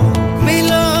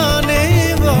मिलाने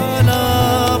वाला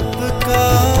आपका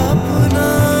अपना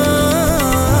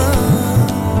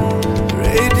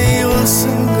radio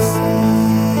Sangam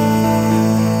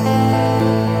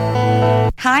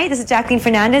Hi, this is Jacqueline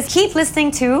Fernandez. Keep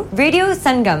listening to Radio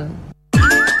Sangam.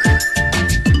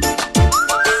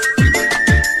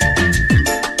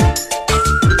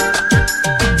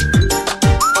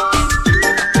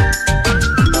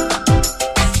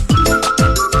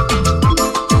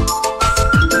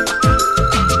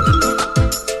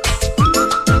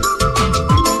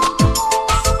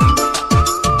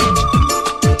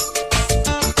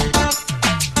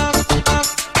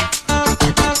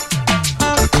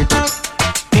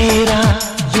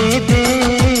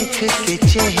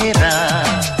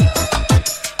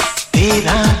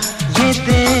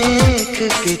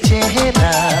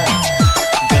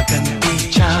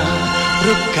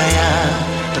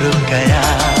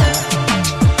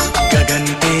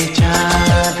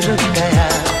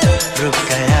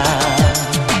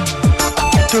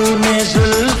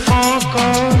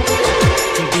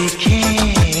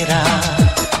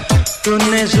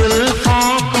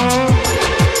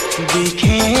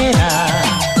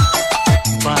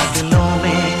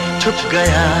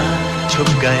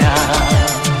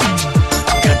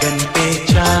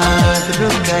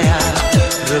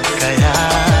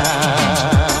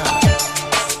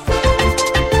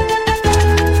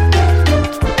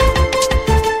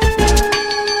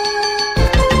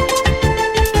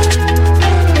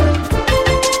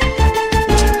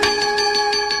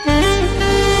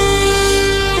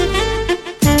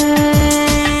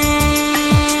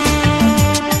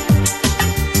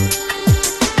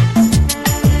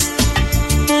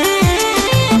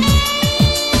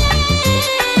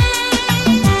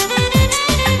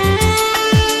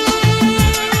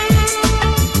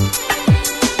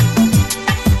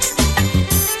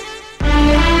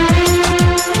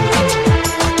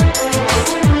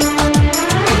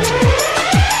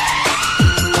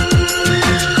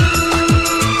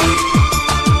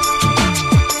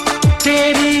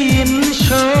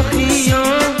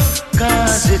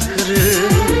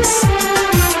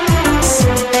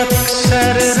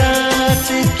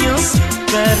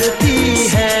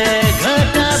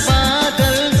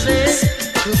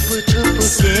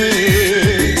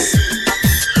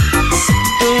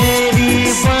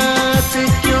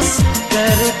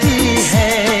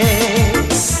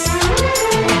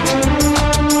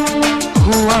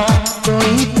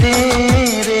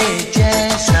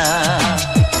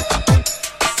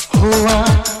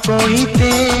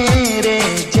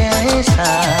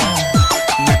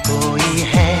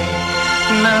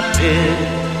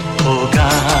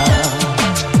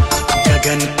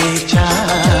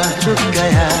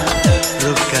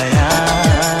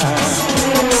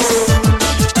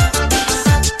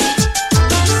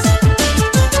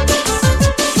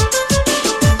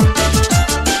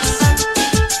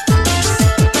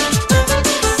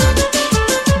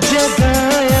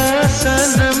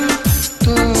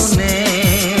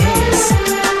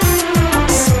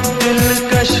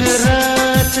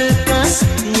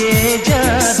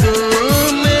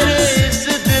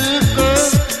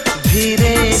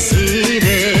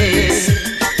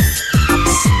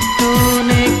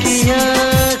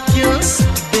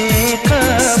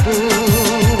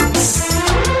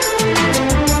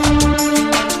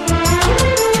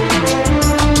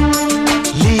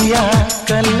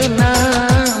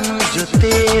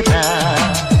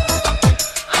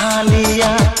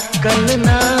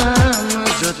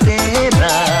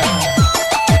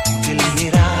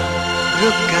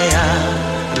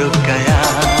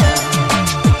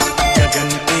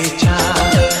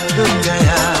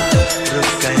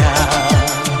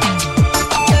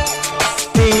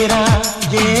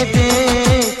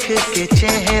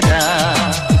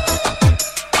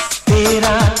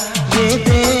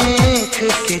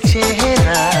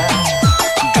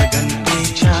 गगन पे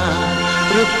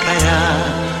चांद रुक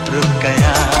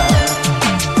गया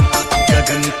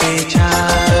गगन पे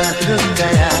चांद रुक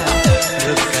गया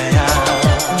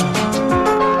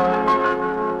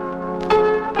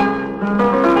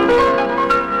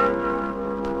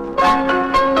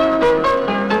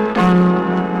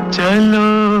चलो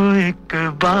एक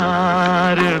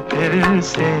बार फिर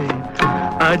से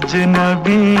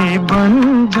अजनबी बन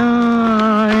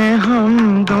जाए हम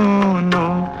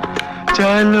दोनों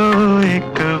चलो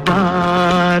एक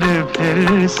बार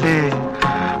फिर से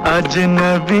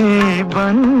अजनबी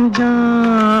बन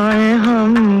जाए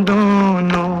हम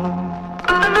दोनों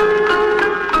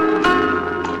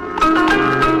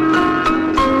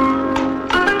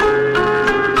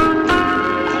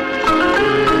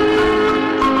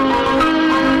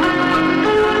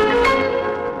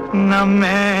न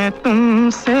मैं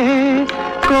तुमसे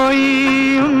कोई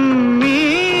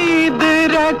उम्मीद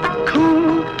रखूं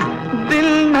दिल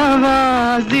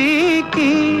नवाजी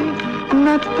की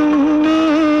न तुम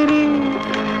मेरी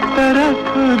तरफ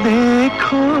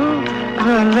देखो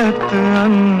गलत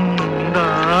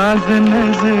अंदाज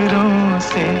नजरों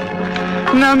से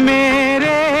न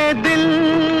मेरे दिल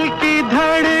की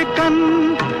धड़कन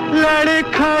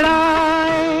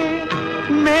लड़खड़ाए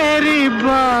मेरी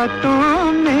बातों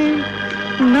में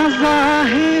न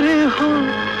जाहिर हो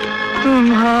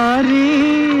तुम्हारी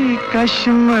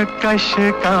कश्मकश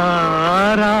का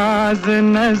राज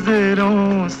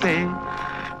नजरों से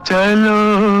चलो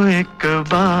एक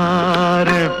बार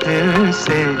फिर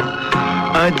से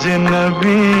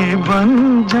अजनबी बन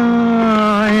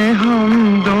जाए हम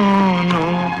दोनों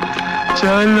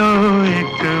चलो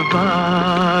एक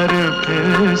बार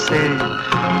फिर से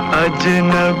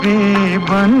अजनबी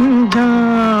बन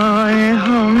जाए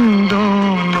हम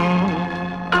दोनों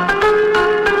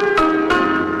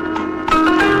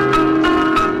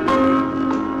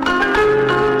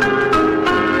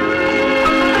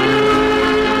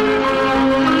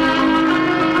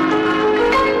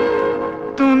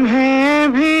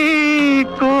तुम्हें भी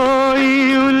कोई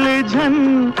उलझन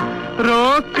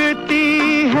रोकती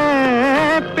है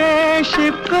पेश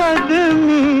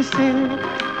कदमी से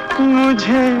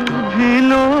मुझे भी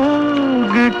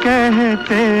लोग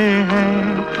कहते हैं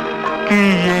कि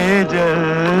ये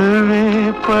जलवे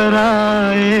पर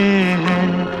आए हैं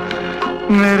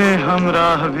मेरे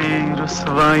हमराह भी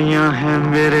रुसवाइयां हैं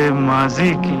मेरे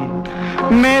माजी की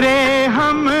मेरे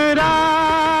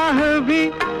हमराह भी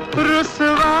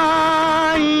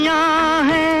रुसवाइयां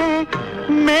हैं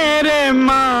मेरे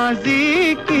माजी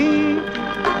की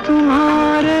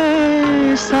तुम्हारे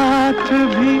साथ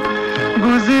भी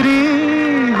गुजरी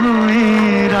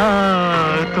हुई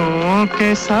रातों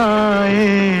के साए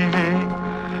हैं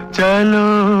चलो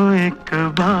एक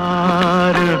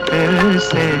बार फिर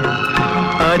से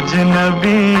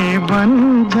अजनबी बन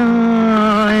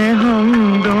जाए हम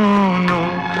दोनों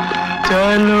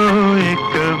चलो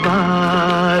एक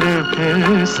बार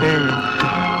फिर से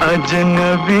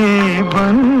अजनबी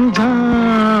बन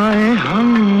जाए हम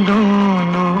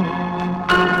दोनों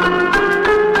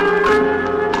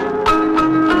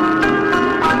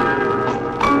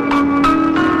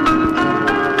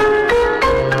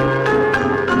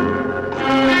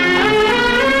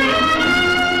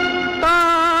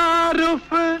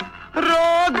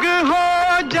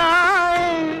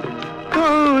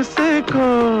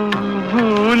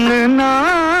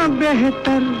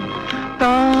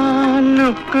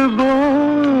ताल्लुक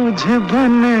बोझ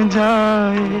बन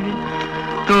जाए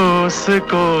तो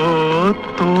उसको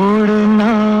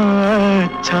तोड़ना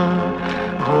अच्छा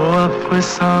हो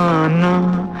अफसाना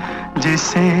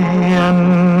जिसे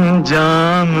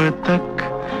अंजाम तक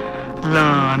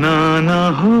लाना न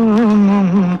हो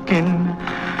मुमकिन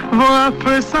वो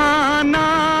अफसाना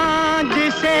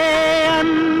जिसे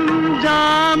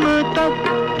अंजाम तक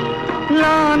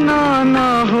लाना न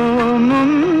हो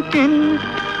मुमकिन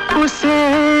उसे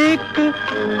एक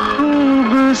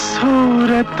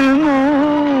खूबसूरत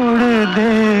मोड़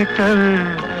देकर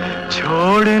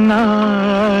छोड़ना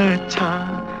अच्छा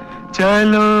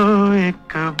चलो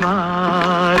एक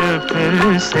बार फिर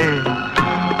से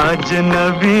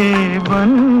अजनबी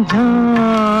बन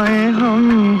जाए हम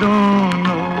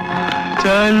दोनों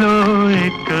चलो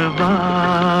एक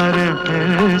बार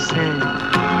फिर से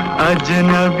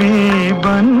अजनबी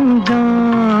बन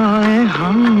जाए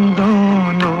हम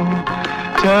दोनों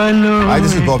चलो Hi,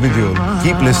 this is Bobby Deol.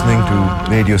 Keep listening to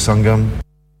Radio Sangam.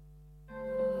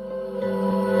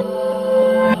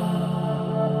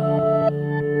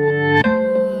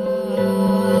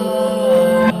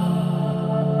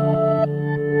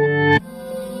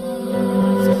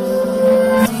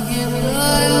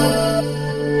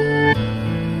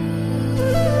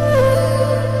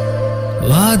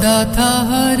 वादा था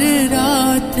हर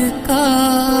रात का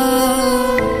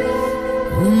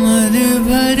उम्र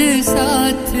भर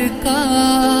साथ का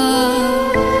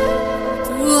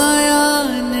तू आया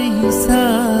नहीं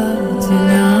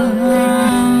साजना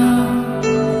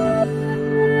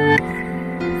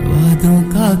वादों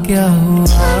का क्या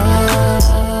हुआ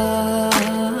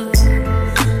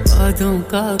वादों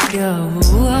का क्या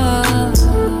हुआ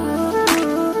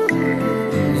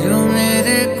जो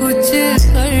मेरे कुछ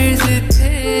फर्ज थे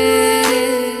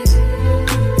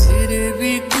तेरे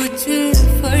भी कुछ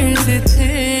फर्ज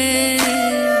थे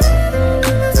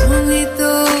तुम ही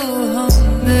तो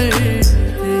हमदर्द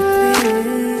थे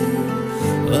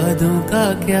वादों का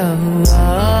क्या हुआ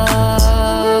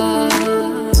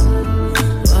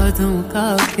वादों का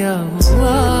क्या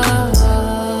हुआ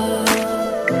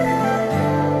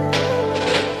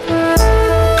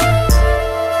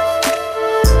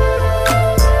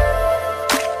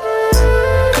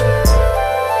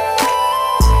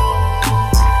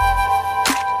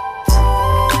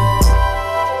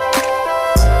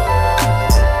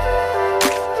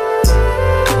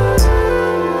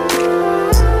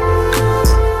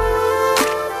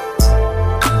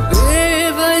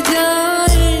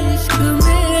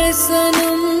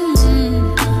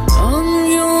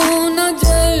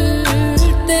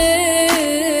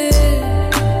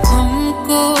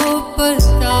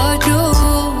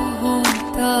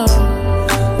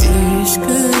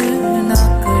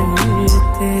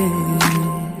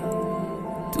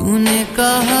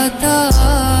कहा था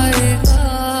आएगा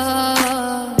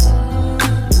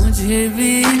मुझे भी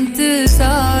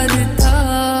इंतजार था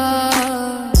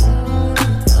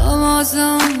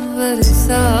मौसम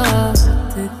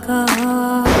बरसात का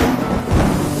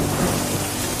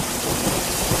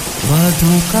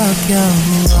वादों का क्या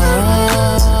हुआ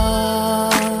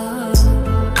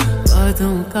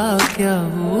वादों का क्या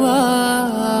हुआ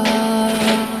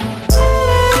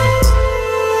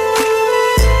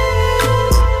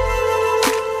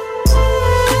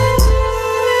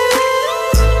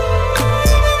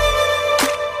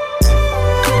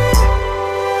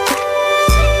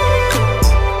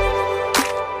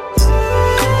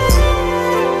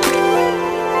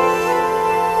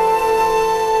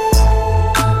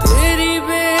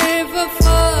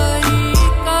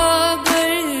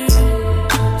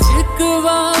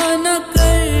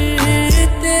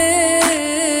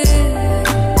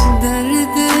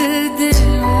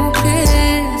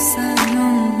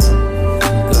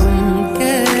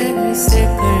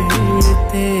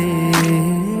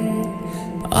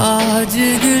आज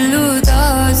दिल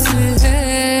उदास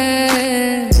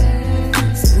है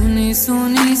सुनी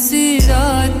सुनी सी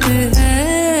रात है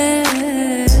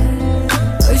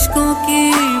अश्कों की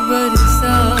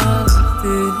बरसात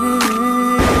है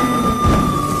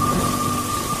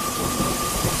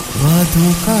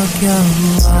वादों का क्या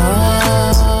हुआ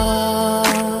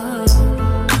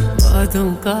वादों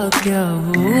का क्या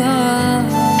हुआ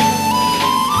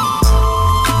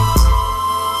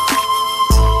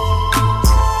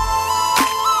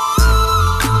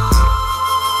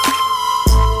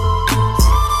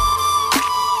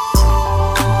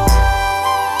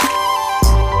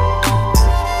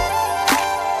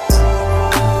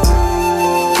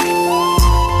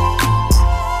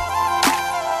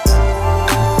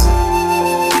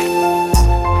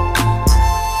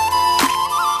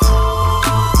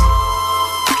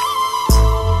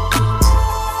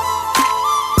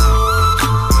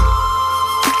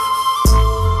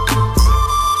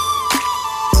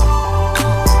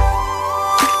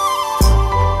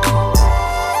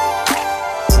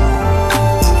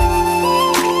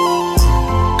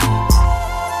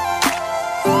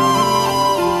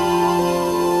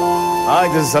Hi,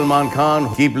 this is Salman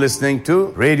Khan. Keep listening to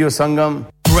Radio Sangam.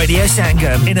 Radio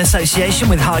Sangam in association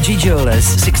with Haji Jewellers,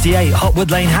 68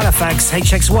 Hotwood Lane, Halifax,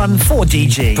 HX1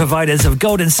 4DG. Providers of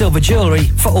gold and silver jewellery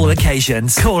for all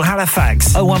occasions. Call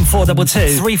Halifax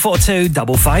 01422 342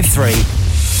 553.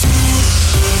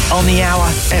 On the hour,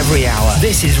 every hour.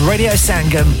 This is Radio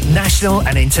Sangam, national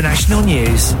and international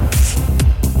news.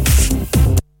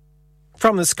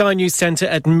 From the Sky News Centre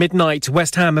at midnight,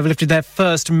 West Ham have lifted their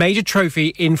first major trophy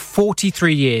in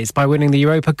 43 years by winning the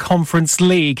Europa Conference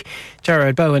League.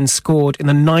 Jared Bowen scored in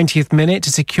the 90th minute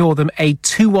to secure them a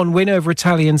 2-1 win over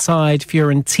Italian side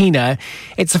Fiorentina.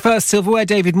 It's the first silverware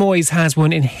David Moyes has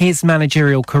won in his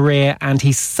managerial career, and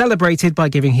he celebrated by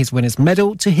giving his winner's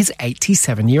medal to his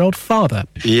 87-year-old father.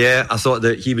 Yeah, I thought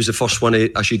that he was the first one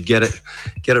I should get it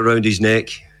around his neck.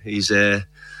 He's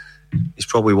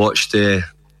probably watched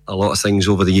a lot of things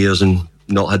over the years and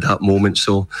not had that moment,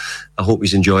 so I hope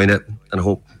he's enjoying it, and I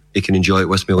hope he can enjoy it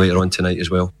with me later on tonight as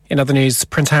well. In other news,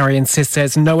 Prince Harry insists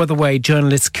there's no other way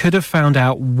journalists could have found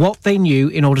out what they knew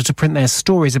in order to print their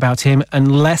stories about him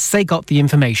unless they got the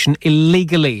information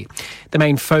illegally. The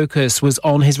main focus was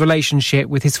on his relationship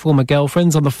with his former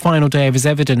girlfriends on the final day of his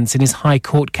evidence in his High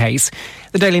Court case.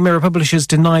 The Daily Mirror publishers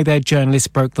deny their journalists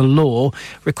broke the law.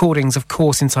 Recordings, of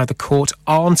course, inside the court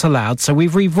aren't allowed, so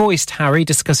we've revoiced Harry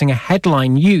discussing a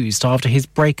headline used after his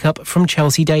breakup from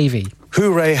Chelsea Davy.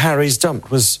 Who Ray Harry's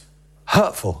dumped was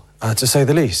hurtful, to say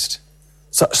the least.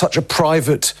 Such a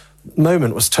private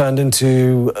moment was turned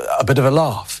into a bit of a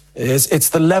laugh. It's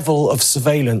the level of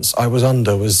surveillance I was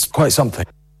under was quite something.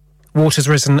 Water's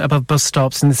risen above bus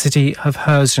stops in the city of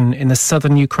Kherson in the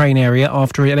southern Ukraine area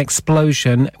after an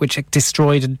explosion which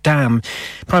destroyed a dam.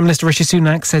 Prime Minister Rishi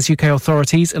Sunak says UK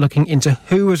authorities are looking into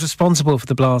who was responsible for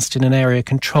the blast in an area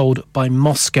controlled by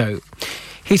Moscow.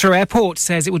 Heathrow Airport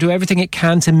says it will do everything it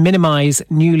can to minimise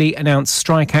newly announced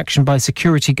strike action by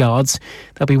security guards.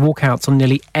 There'll be walkouts on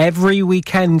nearly every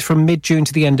weekend from mid-June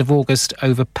to the end of August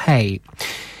over pay.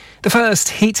 The first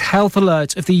heat health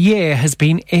alert of the year has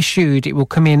been issued. It will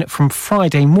come in from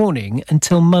Friday morning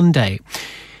until Monday.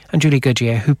 And Julie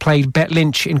Goodyear, who played Bet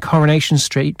Lynch in Coronation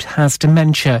Street, has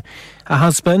dementia. Her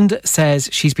husband says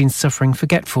she's been suffering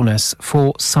forgetfulness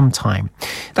for some time.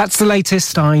 That's the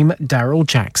latest. I'm Daryl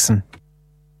Jackson.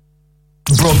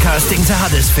 Broadcasting to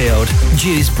Huddersfield,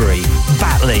 Dewsbury,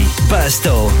 Batley,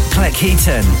 Birstall,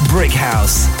 Cleckheaton,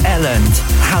 Brickhouse, Elland,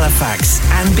 Halifax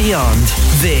and beyond.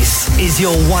 This is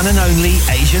your one and only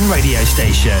Asian radio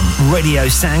station. Radio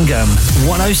Sangam,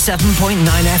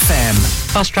 107.9 FM.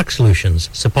 Fast Track Solutions,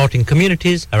 supporting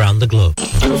communities around the globe.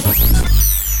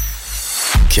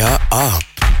 क्या आप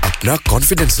अपना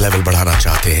confidence level बढ़ाना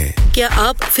चाहते हैं? क्या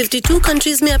आप 52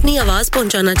 countries में अपनी आवाज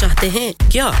पहुंचाना चाहते हैं?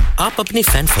 क्या आप अपनी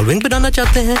फैन फॉलोइंग बनाना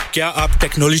चाहते हैं? क्या आप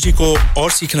टेक्नोलॉजी को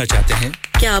और सीखना चाहते हैं?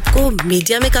 क्या आपको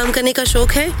मीडिया में काम करने का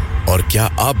शौक है? और क्या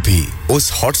आप भी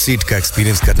उस हॉट सीट का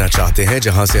एक्सपीरियंस करना चाहते हैं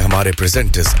जहां से हमारे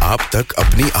प्रेजेंटर्स आप तक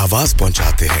अपनी आवाज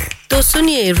पहुंचाते हैं? तो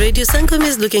सुनिए, Radio Sangam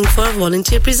is looking for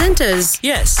volunteer presenters.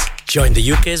 Yes, join the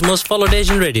UK's most followed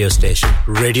Asian radio station,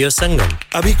 Radio Sangam.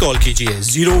 अभी कॉल कीजिए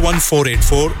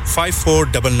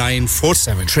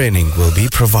 01484549947. Training will be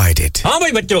provided. हाँ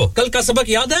भाई बच्चों, कल का सबक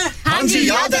याद है? हाँ जी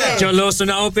याद है. चलो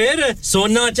सुनाओ फिर.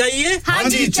 सोना चाहिए? हाँ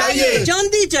जी चाहिए.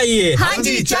 चांदी चाहिए? हाँ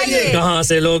जी चाहिए. कहाँ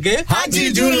से लोगे? हाँ जी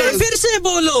जूलर्स. फिर से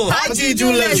बोलो. हाँ जी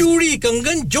जूलर्स. चूड़ी,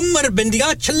 कंगन, झुमर,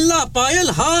 बिंदिया, छल्ला, पायल,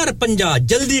 हार, पंजा.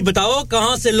 जल्दी बताओ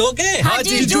कहाँ से लोगे?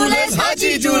 हाजी जूलर्स.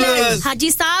 हाजी जूलर्स.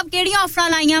 हाजी साहब केड़ी ऑफर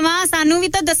लाईयां वा सानू भी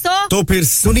तो दसो. तो फिर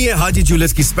सुनिए हाजी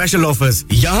जूलर्स की स्पेशल ऑफर्स.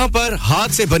 यहाँ पर हाथ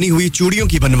से बनी हुई चूड़ियों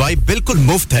की बनवाई बिल्कुल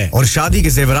मुफ्त है और शादी के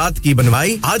जेवरात की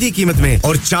बनवाई आधी कीमत में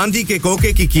और चांदी के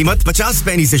कोके की कीमत 50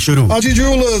 पैसे से शुरू. Haji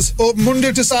Jewellers open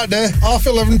Monday to Saturday,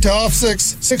 11:30 to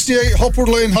 6:30, 68 Hopwood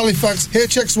Lane, Halifax,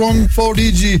 HX1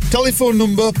 4DG. Telephone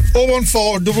number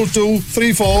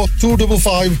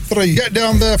 01422342553. Get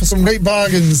down there for some great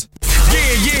bargains.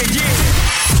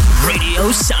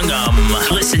 Radio Sangam.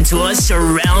 Listen to us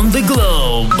around the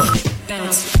globe.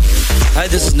 Hi,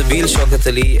 this is Nabil Shaukat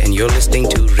Ali and you're listening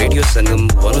to Radio Sangam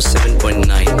 107.9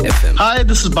 FM. Hi,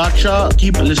 this is Baksha.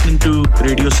 Keep listening to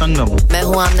Radio Sangam. मैं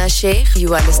हूँ आमना Sheikh.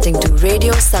 You are listening to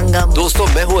Radio Sangam. दोस्तों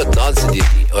मैं हूँ अदनान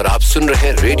सिद्दीकी और आप सुन रहे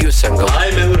हैं radio संगम. Hi,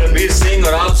 मैं हूँ रणबीर सिंह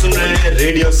और आप सुन रहे हैं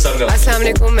रेडियो संगम. अस्सलाम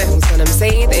वालेकुम, मैं हूँ सनम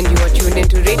Saeed and you are tuned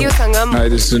into Radio Sangam. Hi,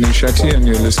 this is Zunin Shetty and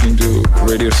you're listening to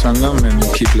Radio Sangam and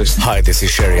keep listening. Hi, this is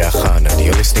Sharia Khan and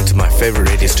you're listening to my favorite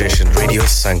radio station, Radio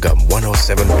Sangam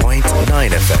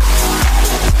 107.9 FM.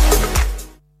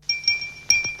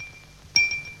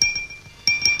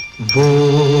 वो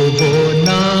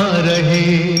ना रहे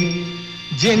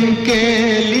जिनके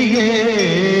लिए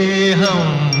हम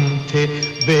थे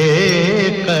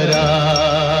बेकरार.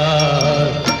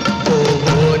 वो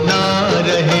ना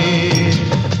रहे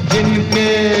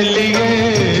जिनके लिए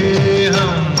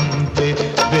हम थे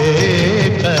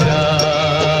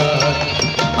बेकरार.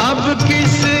 अब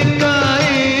किसका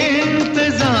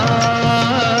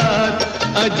इंतजार,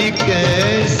 अजी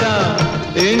कैसा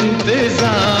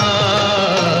इंतजार.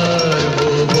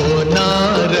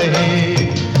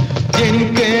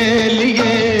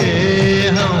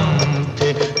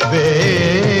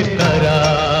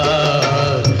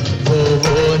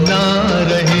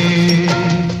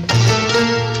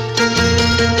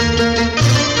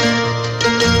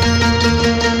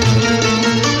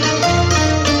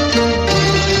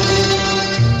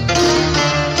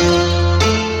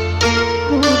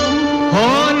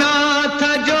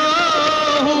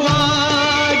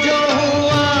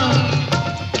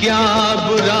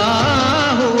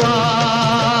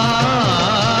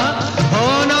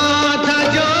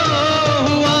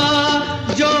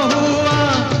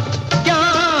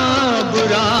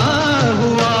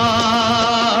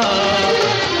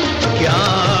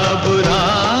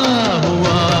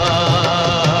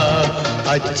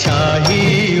 अच्छा ही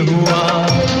हुआ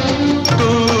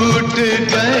टूट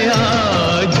गया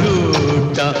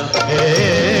झूठा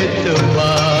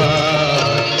एतबार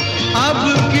अब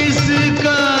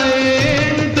किसका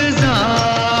इंतजार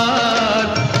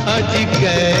आज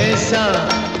कैसा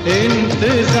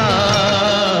इंतजार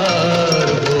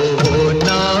वो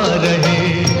ना रहे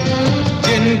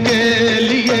जिनके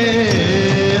लिए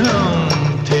हम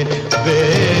थे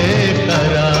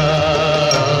बेकरार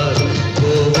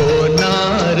वो ना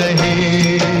रहे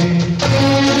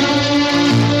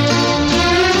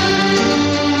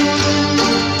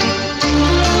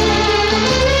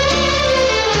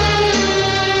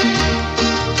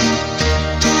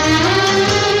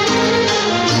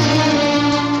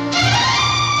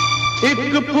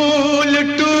एक फूल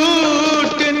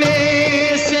टूटने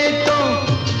से तो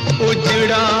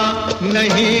उजड़ा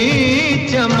नहीं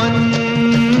चमन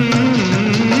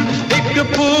एक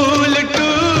फूल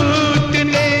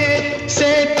टूटने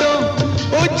से तो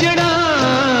उजड़ा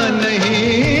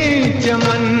नहीं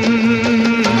चमन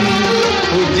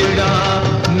उजड़ा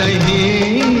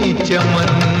नहीं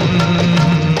चमन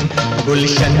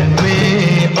गुलशन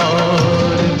में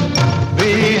और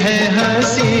भी है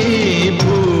हंसी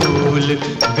फूल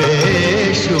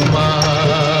बेशुमार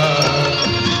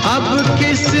अब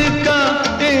किसका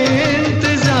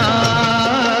इंतजार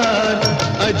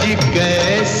अजी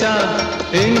कैसा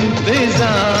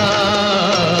इंतजार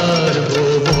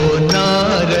वो ना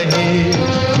रहे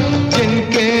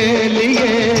जिनके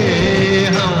लिए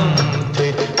हम थे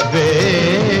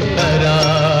बेकरार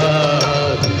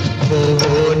वो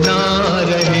ना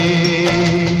रहे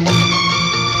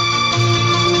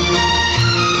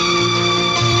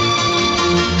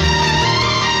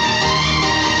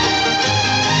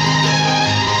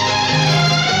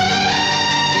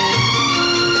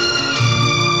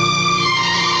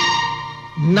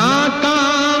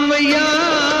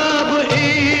नाकामयाब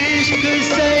इश्क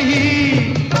सही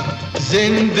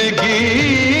जिंदगी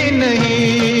नहीं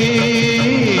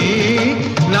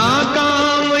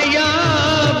नाकामयाब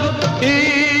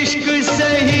इश्क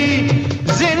सही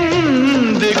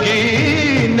जिंदगी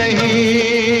नहीं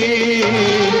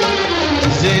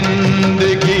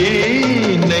जिंदगी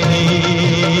नहीं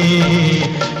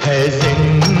है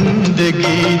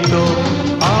जिंदगी तो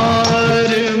और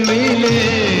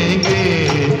मिलेंगे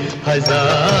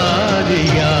हजार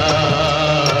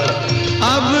यार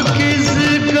अब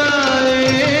किसका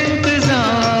इंतजार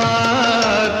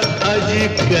आज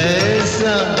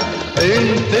कैसा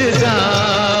इंतजार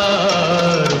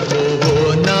वो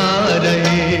ना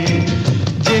रहे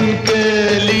जिनके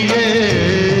लिए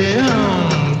हम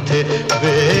थे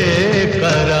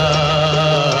बेकरार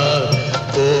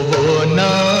वो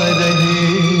ना रहे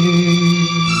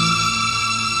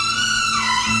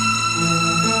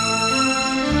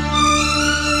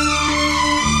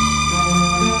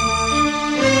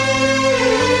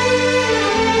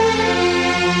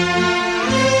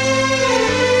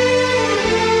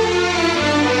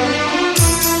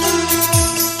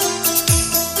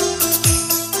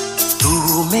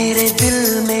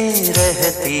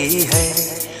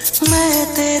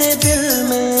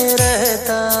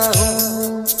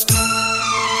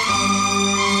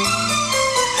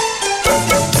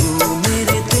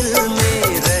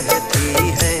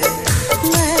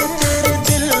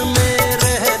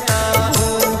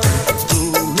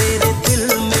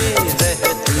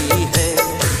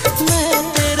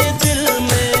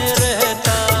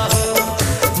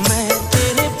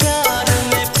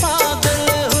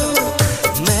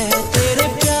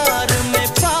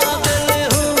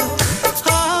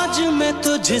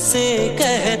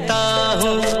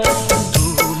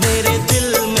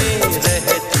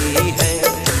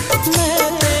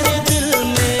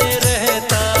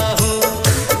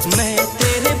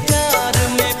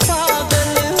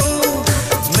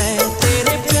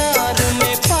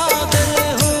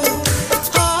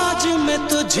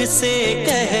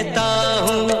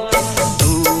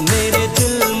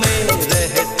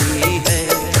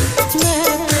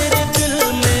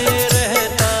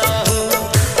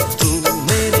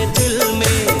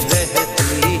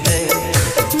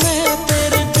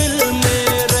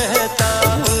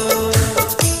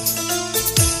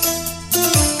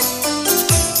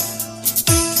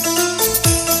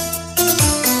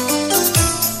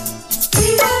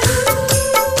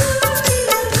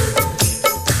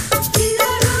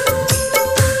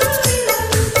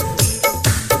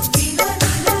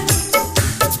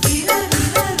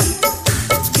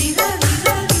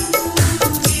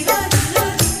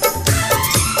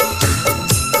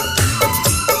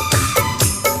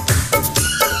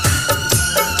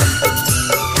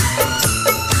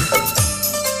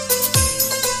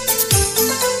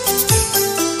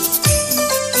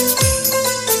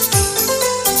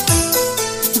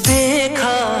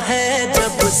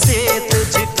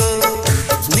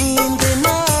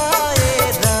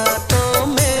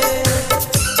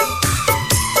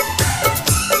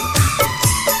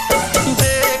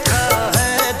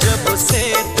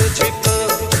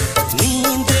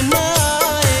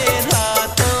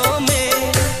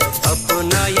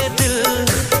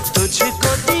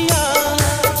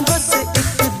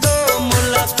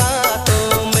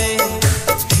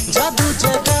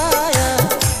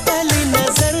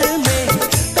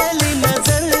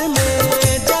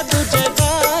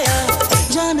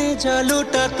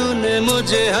लूटा तूने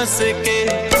मुझे हंस के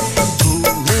तू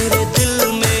मेरे दिल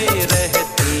में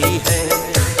रहती है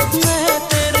मैं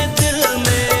तेरे दिल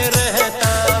में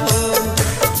रहता हूँ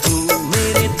तू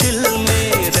मेरे दिल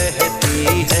में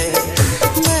रहती है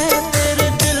मैं तेरे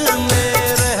दिल में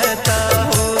रहता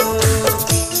हूँ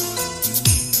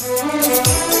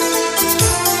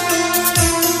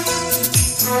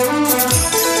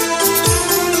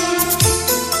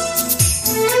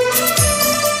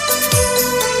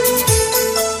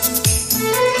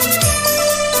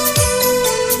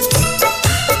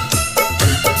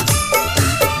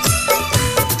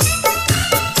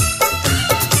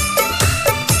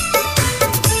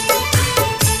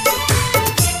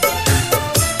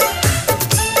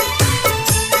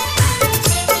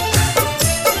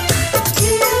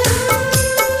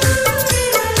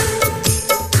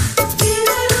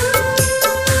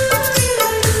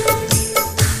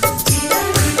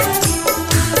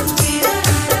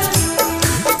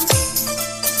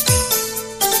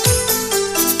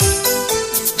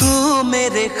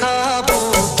मेरे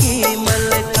ख्वाबों की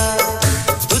मलका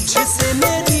तुझसे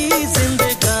मेरी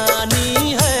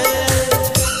जिंदगानी है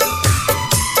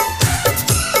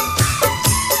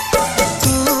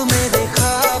तू मेरे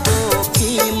ख्वाबों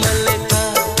की मलका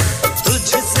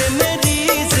तुझसे मेरी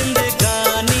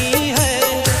जिंदगानी है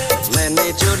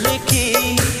मैंने जो लिखी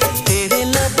तेरे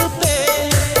लब पे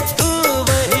तू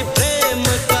वही प्रेम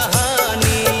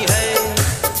कहानी है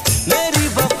मेरी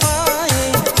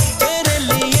वफाएं तेरे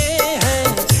लिए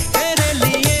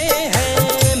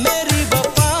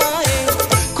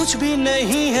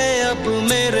नहीं है अब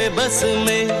मेरे बस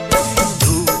में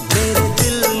तू मेरे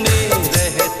दिल में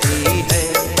रहती है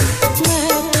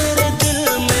मैं तेरे दिल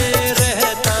में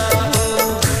रहता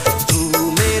हूँ तू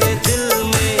मेरे दिल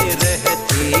में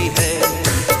रहती है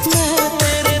मैं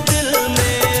तेरे दिल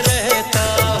में रहता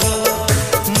हूँ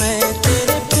मैं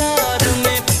तेरे प्यार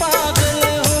में पागल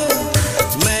हूँ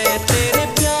मैं तेरे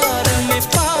प्यार में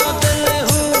पागल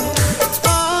हूँ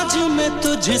आज मैं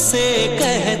तुझसे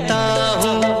कहता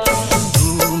हूँ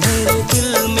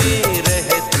दिल में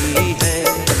रहती है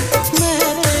मैं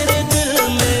तेरे दिल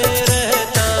में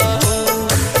रहता हूँ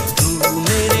तू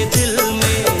मेरे दिल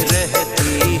में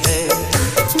रहती है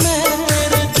मैं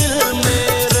तेरे दिल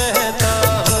में रहता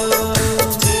हूँ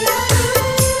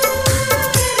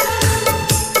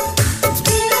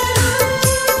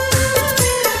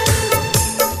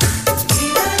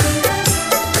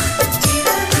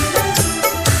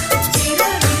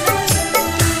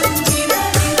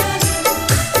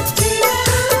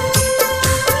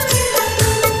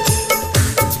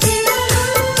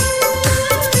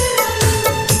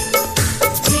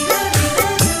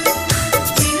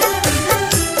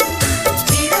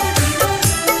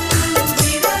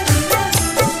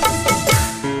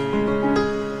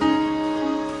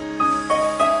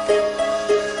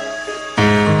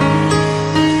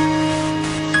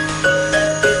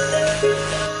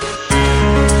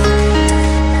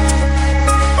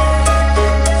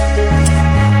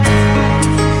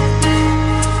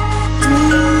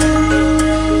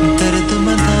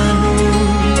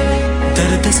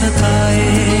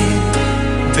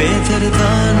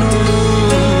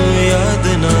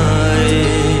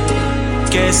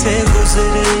कैसे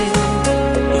गुजरे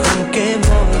गम के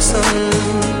मौसम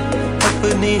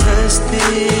अपनी हस्ती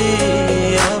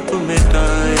आप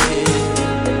मिटाए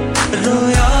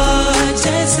रोया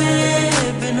जैसे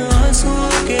बिन आंसुओं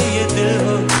के ये दिल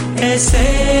हो ऐसे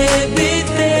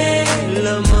बीते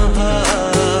लम्हा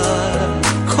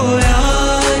खोया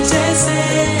जैसे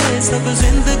सब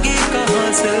जिंदगी का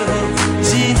हासिल हो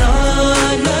जीना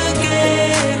लगे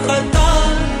खता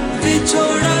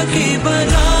बिछोड़ा की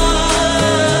बना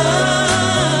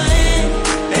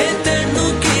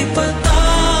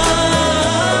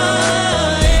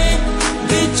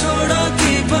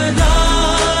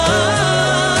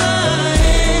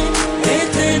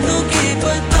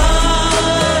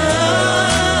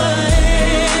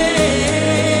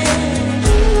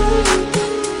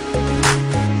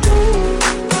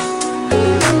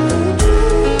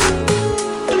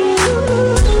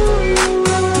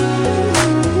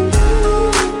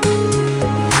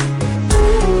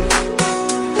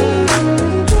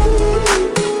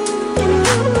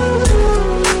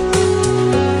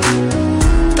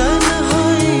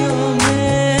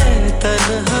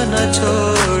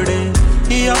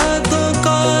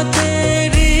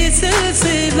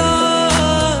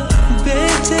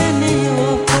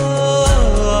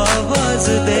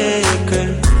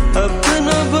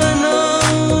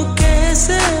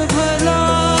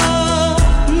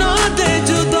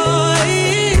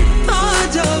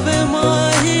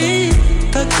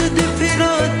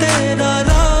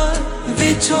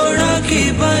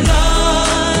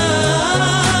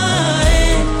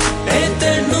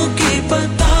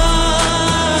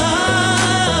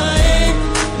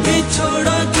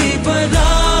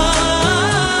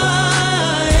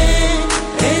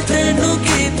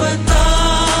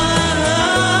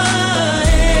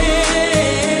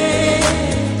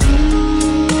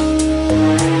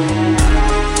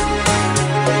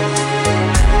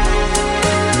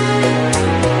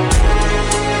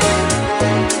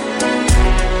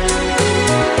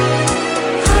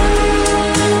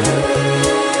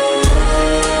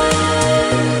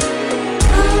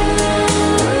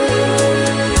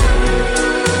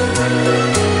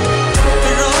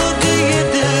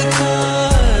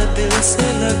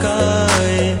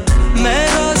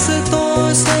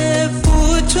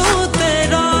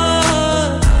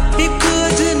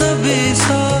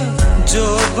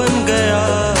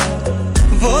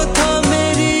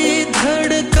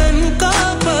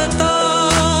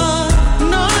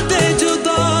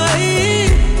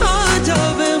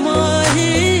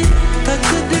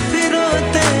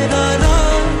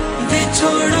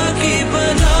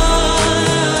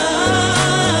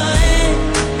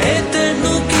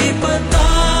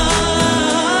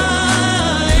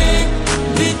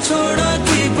छोड़ा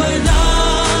की बनाए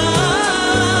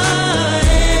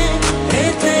ए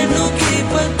तेनू की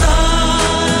पता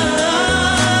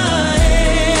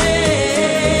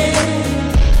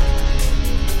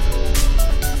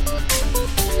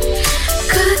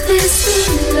could this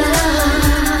be love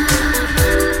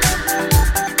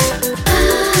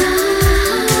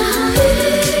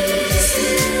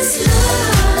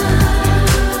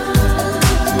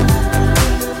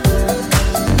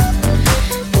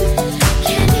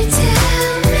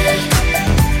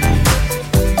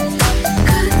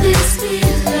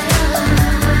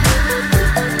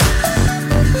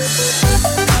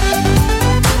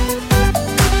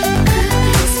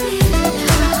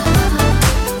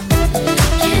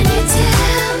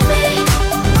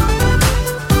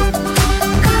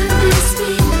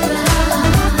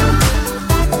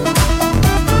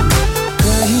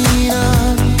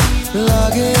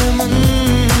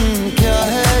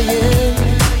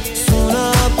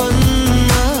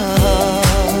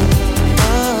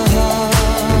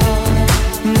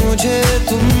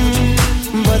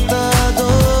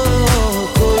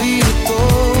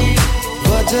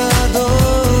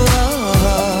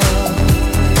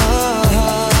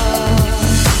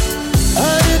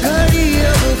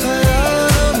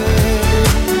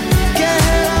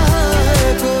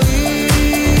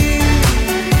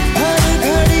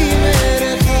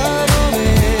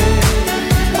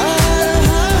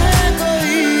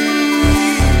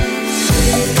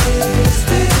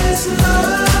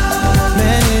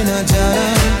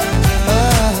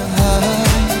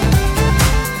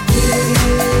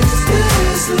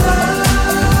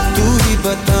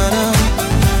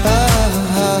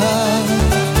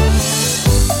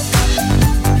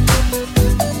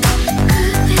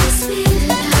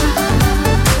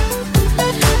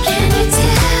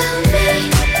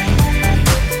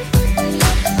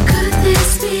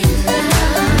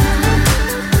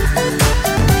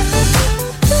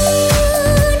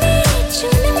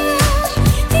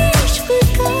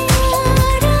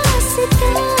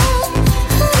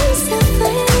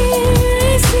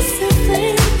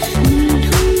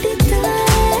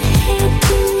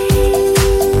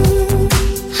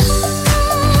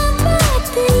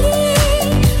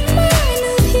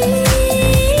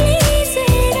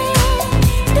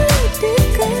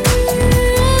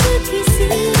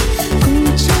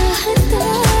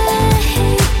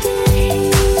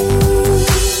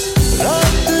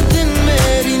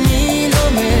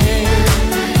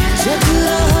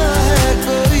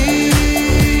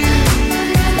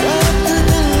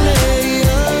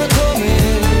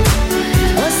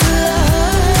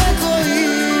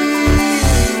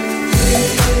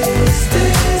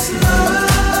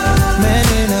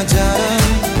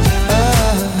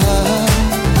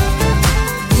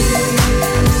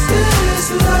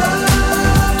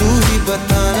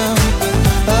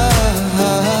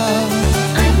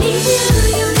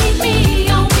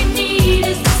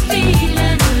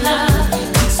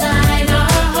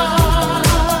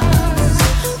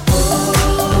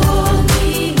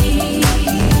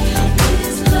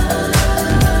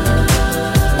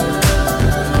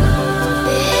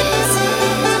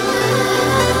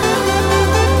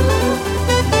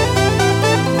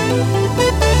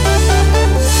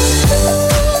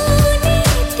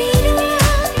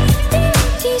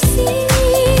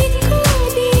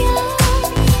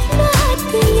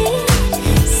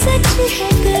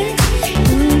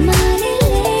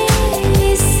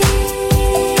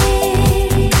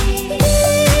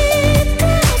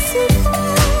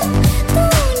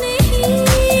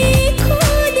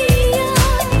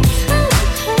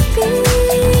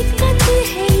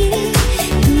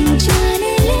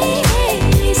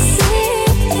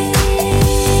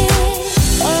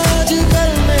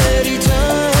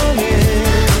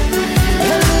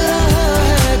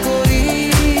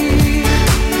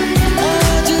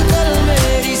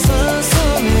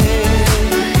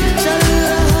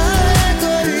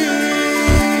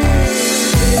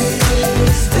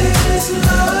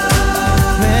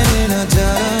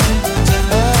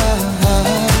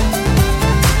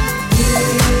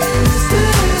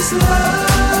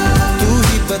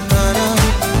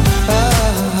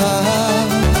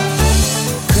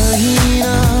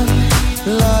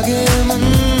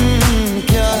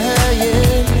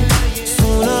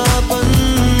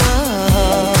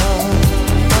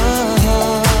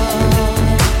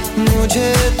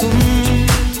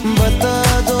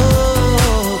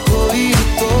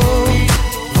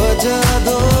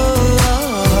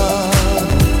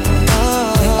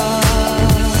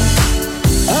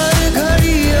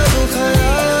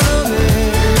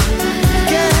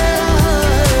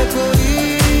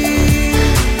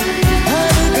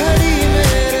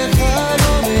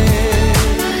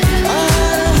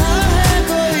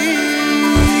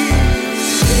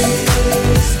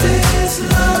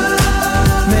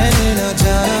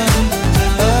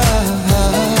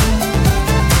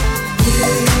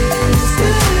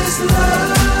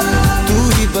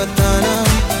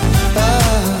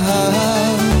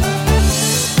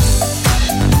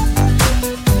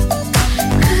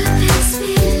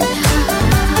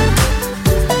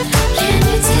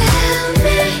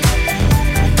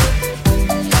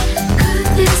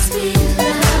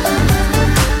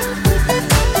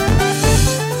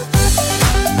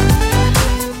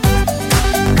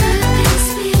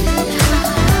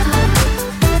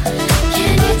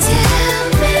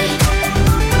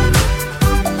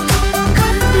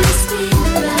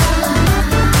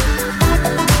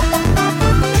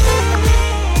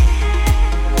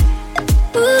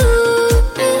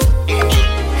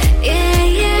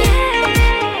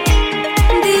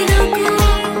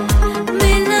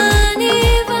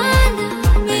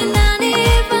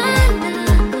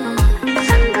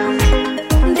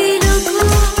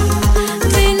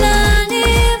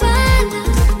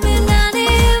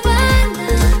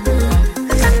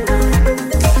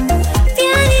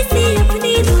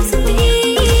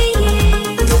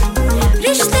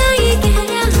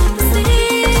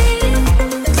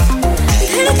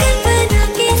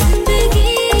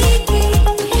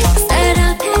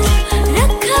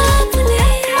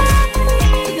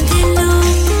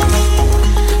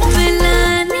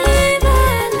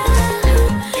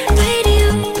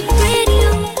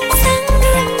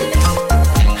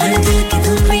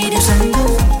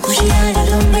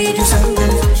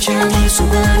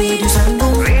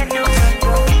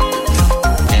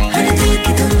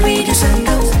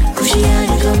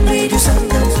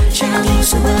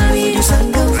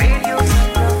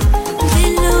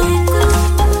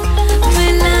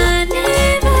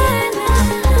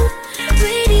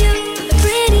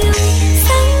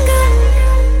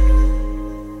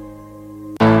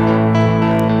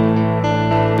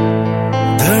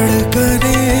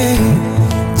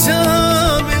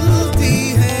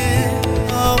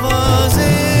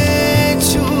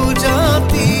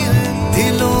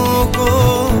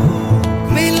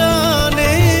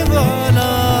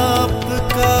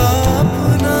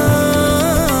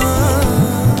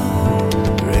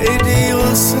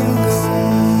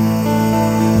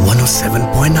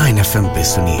 107.9 FM पे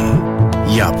सुनिए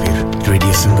या फिर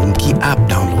रेडियो संगम की ऐप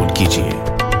डाउनलोड कीजिए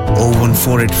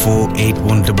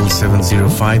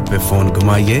 01484817705 पे फोन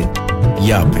घुमाइए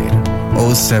या फिर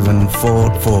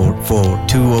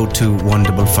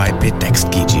 07444202155 पे टेक्स्ट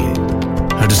कीजिए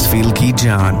हडर्सफील्ड की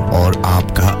जान और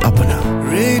आपका अपना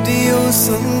रेडियो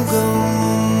संगम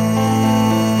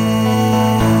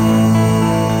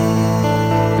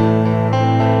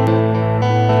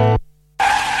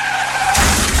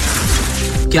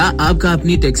क्या आपका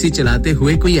अपनी टैक्सी चलाते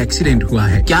हुए कोई एक्सीडेंट हुआ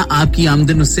है? क्या आपकी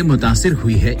आमदन उससे मुतासिर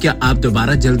हुई है? क्या आप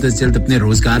दोबारा जल्द से जल्द अपने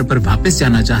रोजगार पर वापस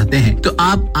जाना चाहते हैं? तो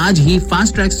आप आज ही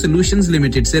फास्ट ट्रैक सॉल्यूशंस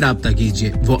लिमिटेड से राब्ता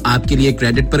कीजिए। वो आपके लिए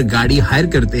क्रेडिट पर गाड़ी हायर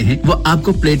करते हैं। वो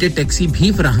आपको प्लेटेड टैक्सी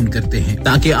भी फराहम करते हैं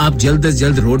ताकि आप जल्द से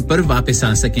जल्द रोड पर वापस आ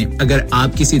सकें। अगर आप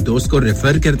किसी दोस्त को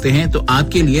रेफर करते हैं तो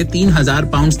आपके लिए 3000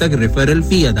 पाउंड तक रेफरल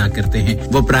फी अदा करते हैं।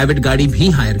 वो प्राइवेट गाड़ी भी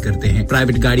हायर करते हैं।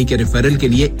 प्राइवेट गाड़ी के रेफरल के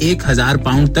लिए 1000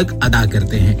 पाउंड तक अदा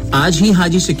करते हैं। आज ही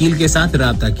हाजी शकील के साथ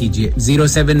राब्ता कीजिए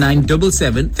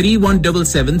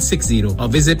 07977317760 और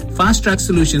visit fast Track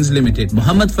Solutions limited,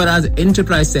 Mohammad Faraz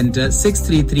enterprise centre,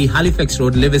 633 Halifax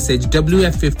road, Liversedge,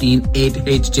 WF15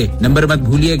 8HJ। Number मत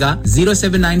भूलिएगा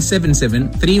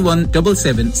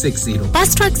 07977317760.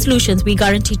 Fast Track Solutions, we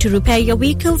guarantee to repair your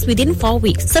vehicles within 4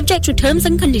 weeks, subject to terms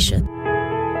and conditions.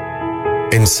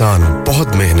 इंसान बहुत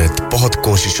मेहनत, बहुत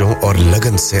कोशिशों और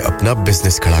लगन से अपना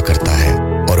बिजनेस खड़ा करता है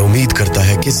और उम्मीद करता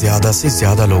है कि ज्यादा से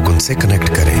ज्यादा लोग उनसे कनेक्ट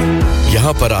करें।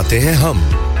 यहाँ पर आते हैं हम,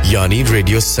 यानी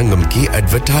रेडियो संगम की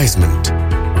एडवर्टाइजमेंट।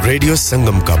 रेडियो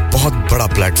संगम का बहुत बड़ा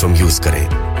प्लेटफॉर्म यूज करें।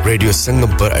 रेडियो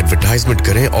संगम पर एडवर्टाइजमेंट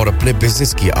करें और अपने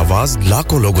बिजनेस की आवाज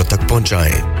लाखों लोगों तक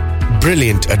पहुंचाएं।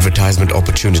 Brilliant advertisement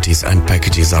opportunities and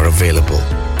packages are available.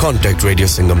 Contact Radio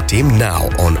Sangam team now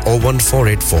on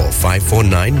 01484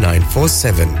 549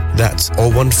 947. That's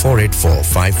 01484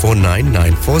 549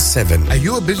 947. Are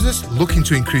you a business looking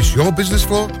to increase your business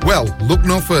flow? Well, look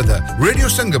no further.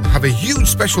 Radio Sangam have a huge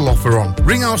special offer on.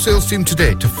 Ring our sales team today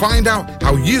to find out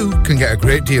how you can get a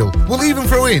great deal. We'll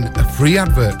even throw in a free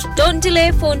advert. Don't delay,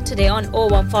 phone today on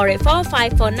 01484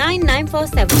 549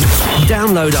 947.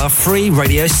 Download our free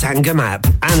Radio Sangam app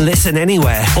and listen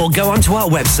anywhere or go onto our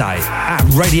website at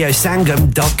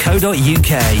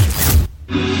radiosangam.co.uk.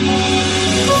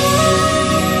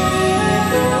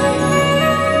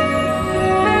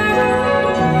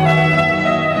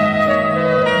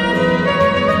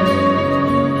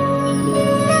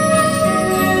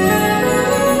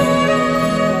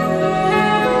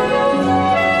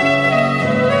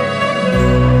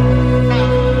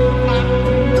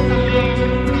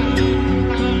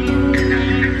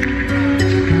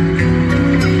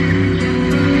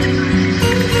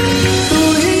 तू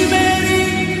ही मेरी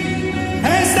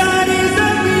है सारी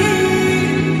ज़मीन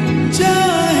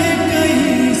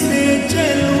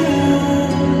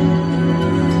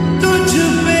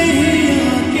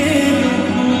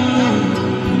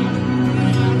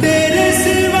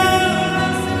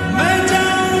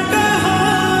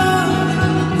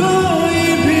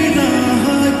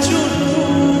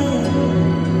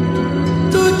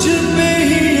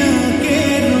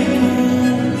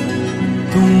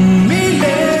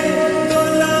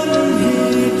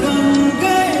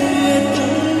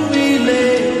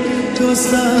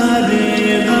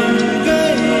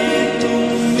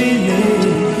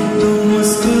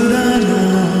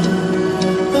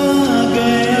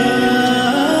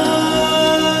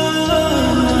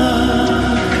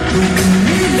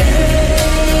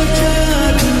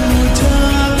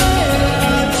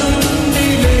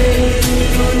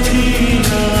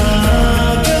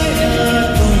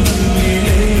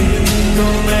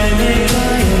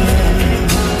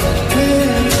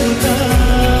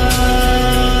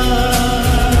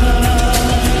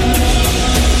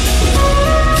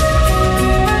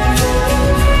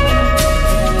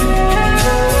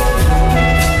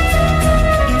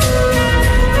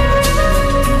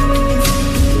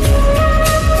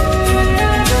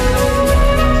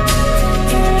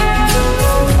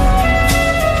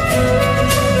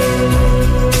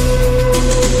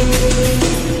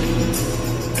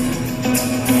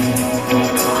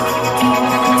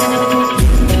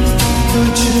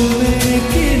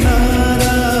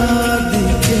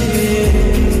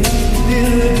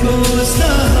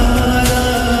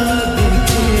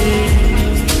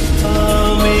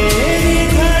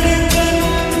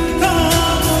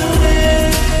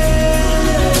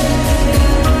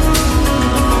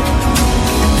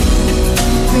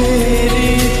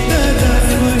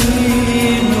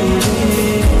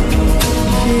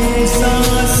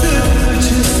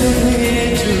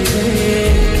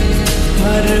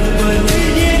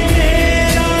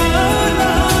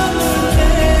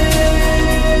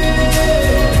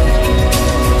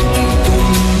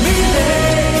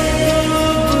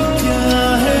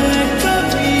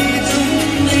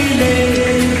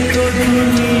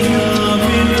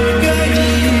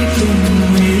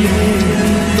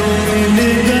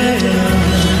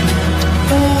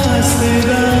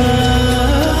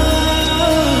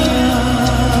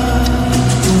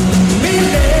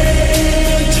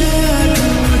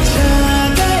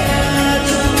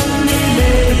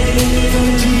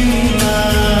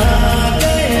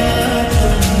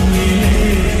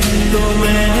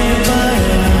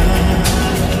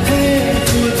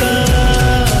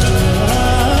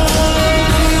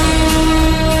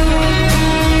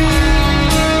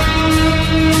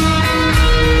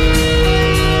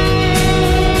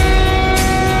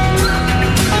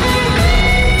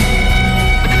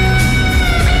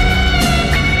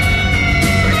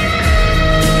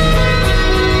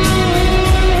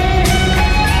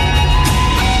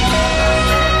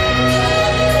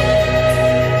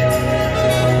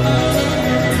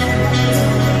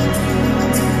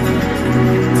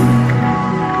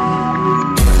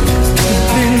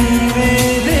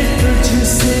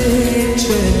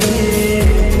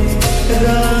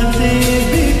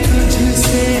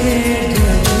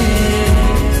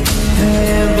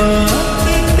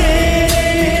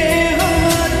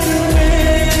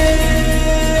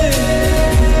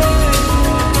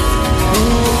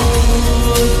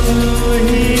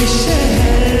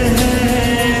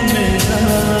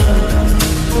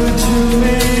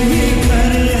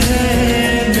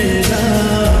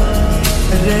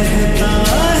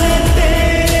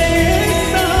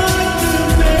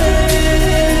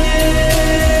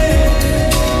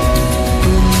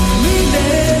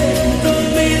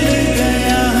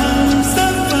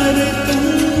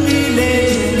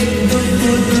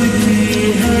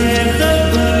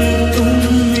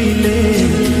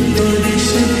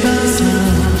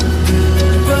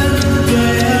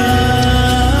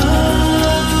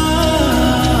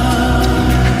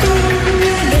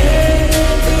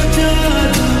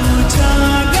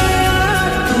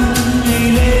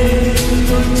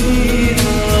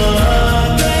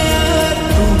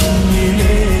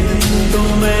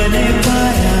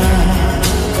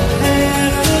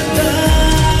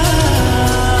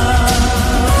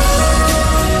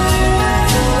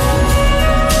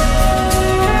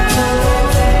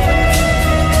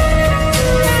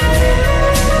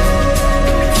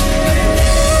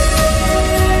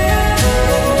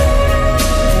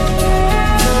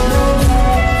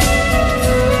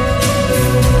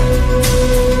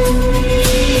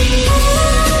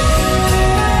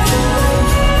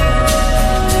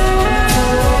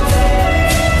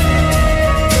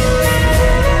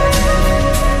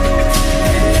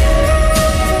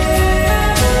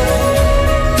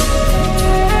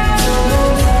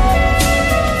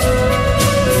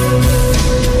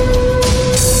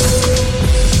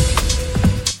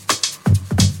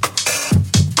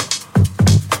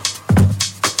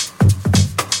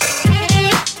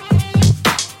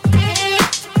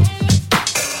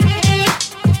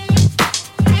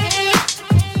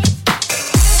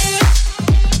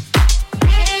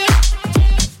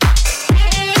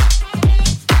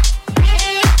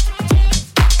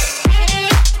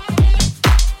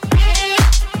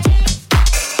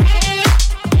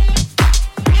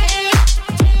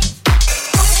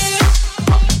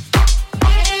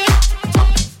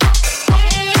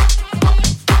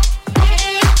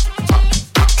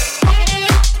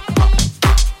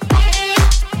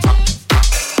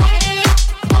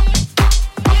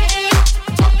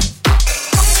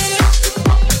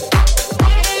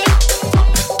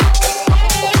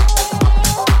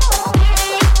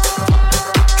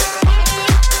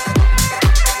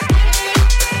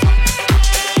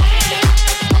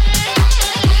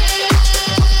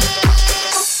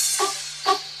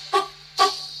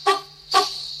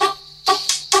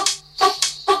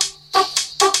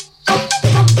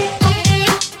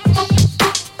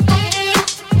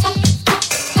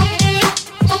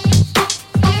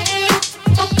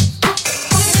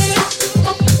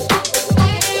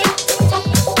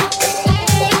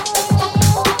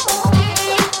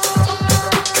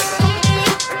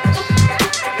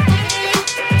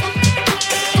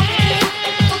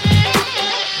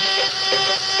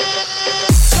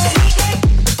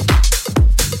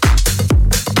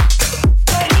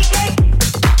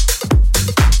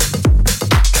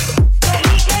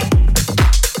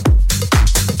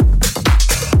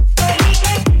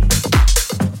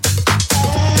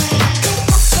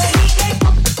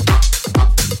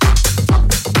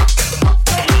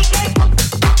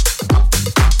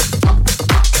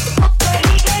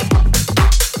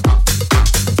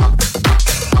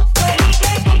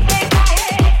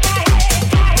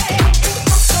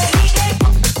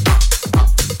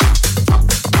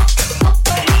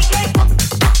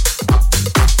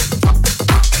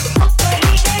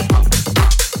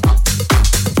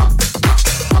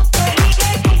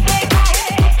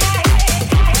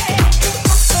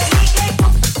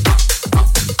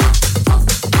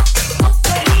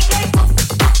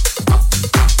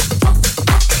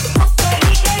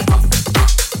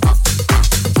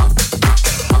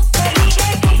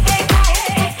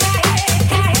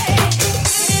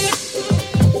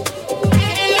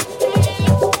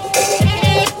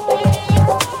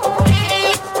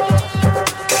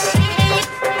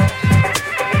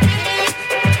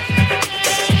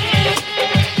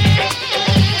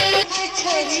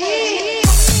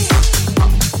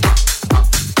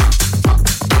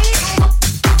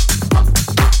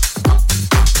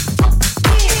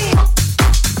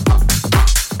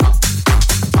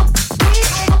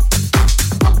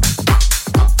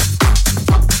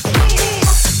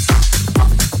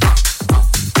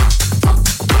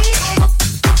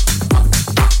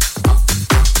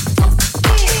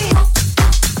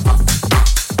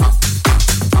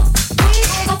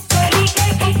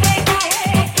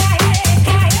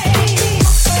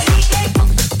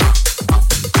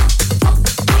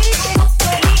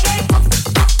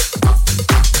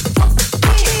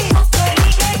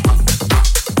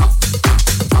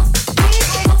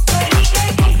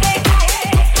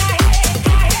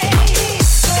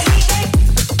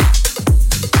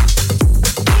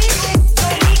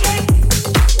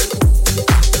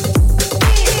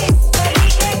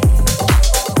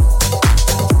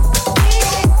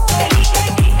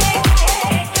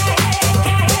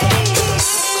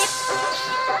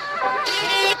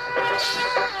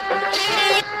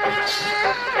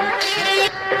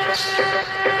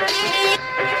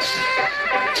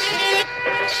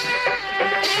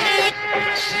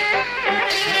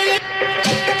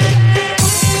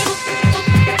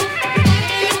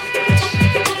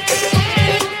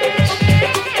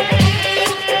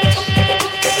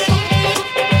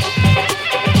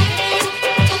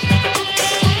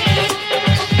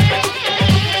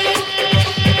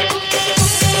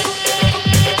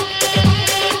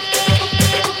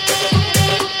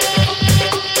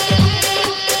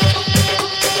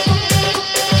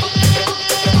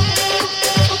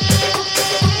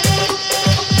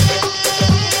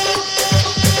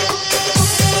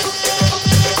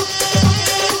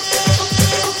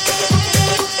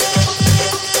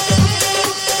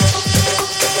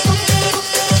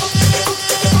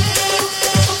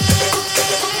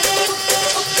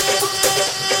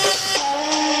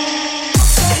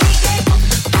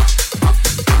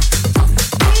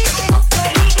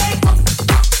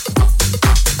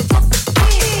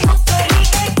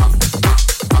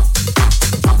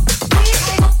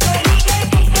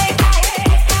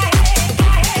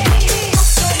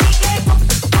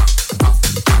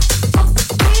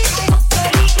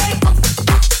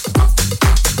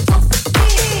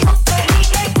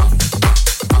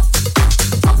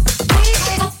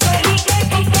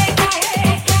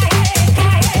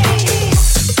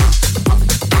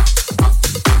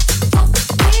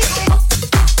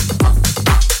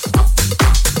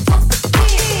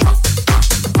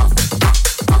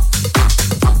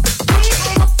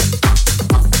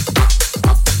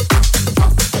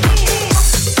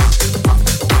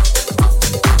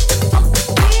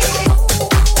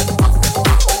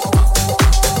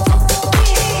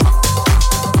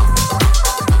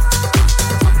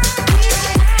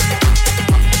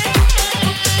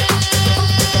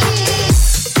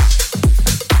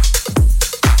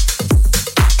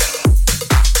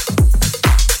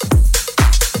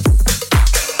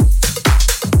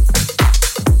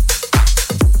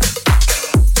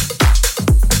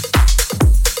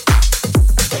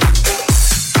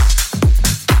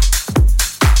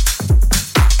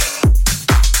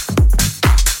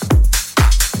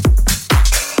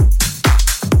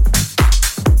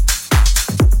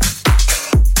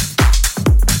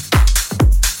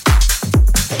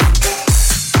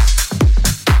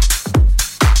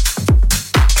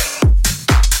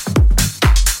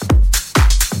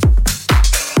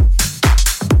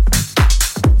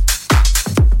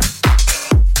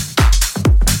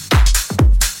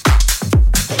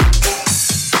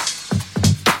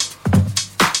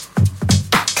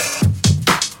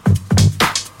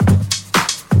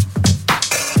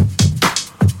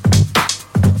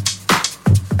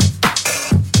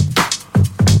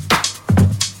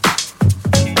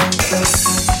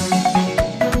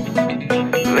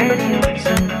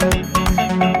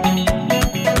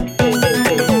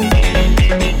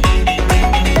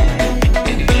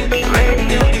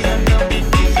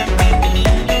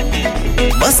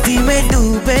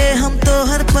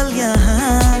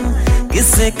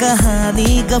किससे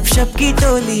कहानी गपशप की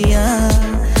टोलियां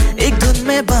एक धुन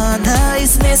में बांधा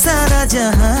इसने सारा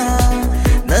जहां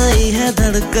नई है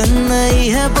धड़कन नई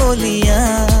है बोलियां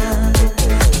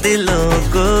दिलों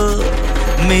को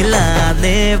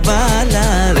मिलाने वाला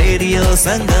रेडियो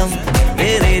संगम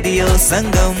ये रेडियो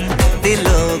संगम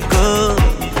दिलों को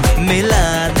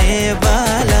मिलाने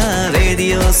वाला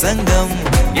रेडियो संगम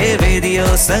ये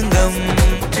रेडियो संगम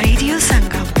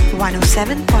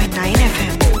 107.9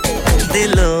 FM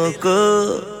दिलों को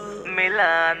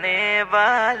मिलाने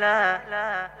वाला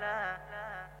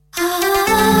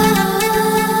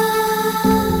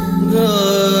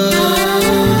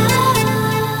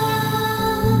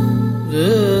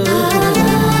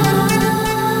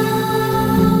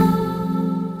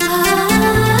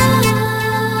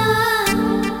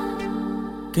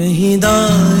कहीं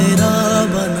दायरा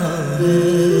बना है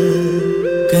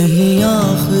कहीं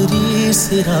आखिरी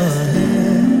सिरा है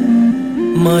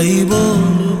माई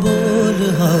बोल बोल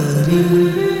हारी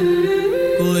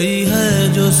कोई है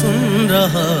जो सुन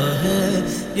रहा है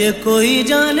ये कोई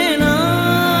जाने ना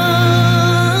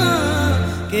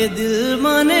के दिल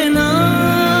माने ना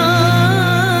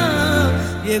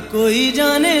ये कोई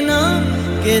जाने ना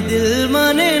के दिल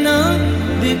माने ना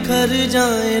बिखर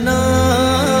जाए ना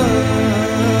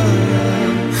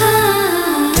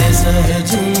ऐसा है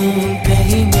जुनून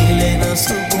कहीं मिले ना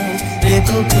सुकून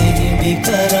देखो कहीं भी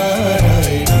करार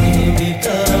आए कहीं भी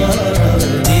करार आए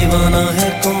दीवाना है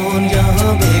कौन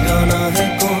यहाँ बेगाना है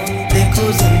कौन देखो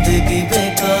जिंदगी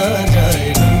बेकार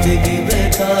जाए जिंदगी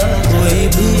बेकार कोई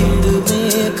भीड़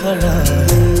में खड़ा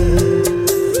है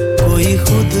कोई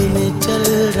खुद में चल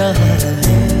रहा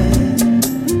है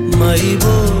माई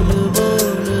बोल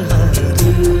बोल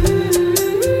हारी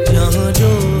यहाँ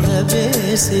जो है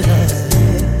बेसिरा है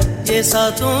ये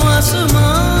सातों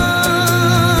आसमां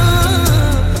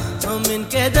हम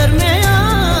इनके दरमियां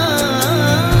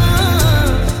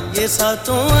ये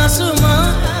सातों आसमां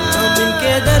हम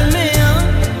इनके दरमियां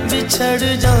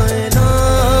बिछड़ जाए ना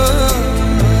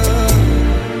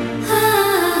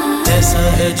ऐसा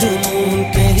है जुनून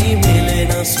कहीं मिले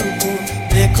ना सुकून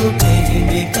देखो कहीं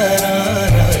भी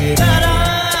करार आए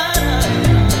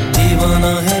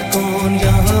दीवाना है कौन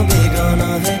यहाँ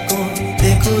बेगाना है कौन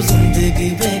देखो जिंदगी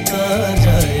बेकार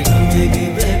जाए जिंदगी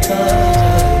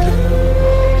बेकार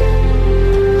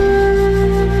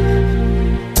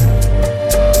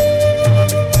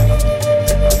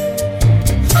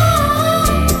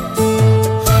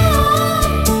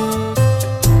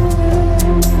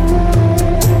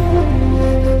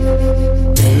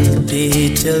चलती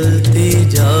चलती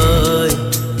जाए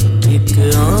एक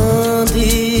आंधी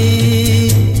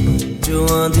जो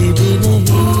आंधी भी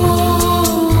नहीं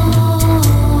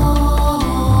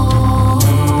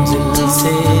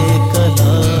से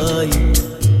कलाई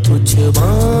कुछ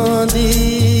बांधी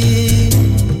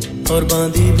और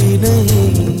बांधी भी नहीं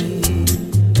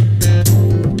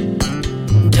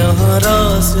जहाँ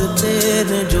रास्ते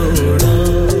ने जोड़ा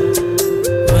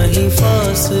वहीं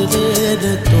फासले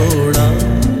ने तोड़ा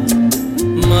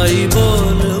माई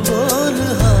बोल बोल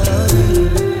हारी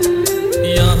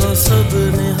यहाँ सब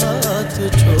ने हाथ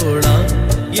छोड़ा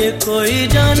ये कोई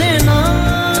जाने ना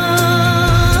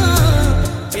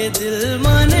ये दिल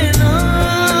माने ना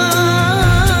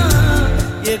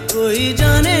ये कोई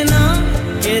जाने ना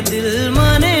ये दिल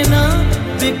माने ना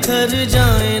बिखर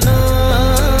जाए ना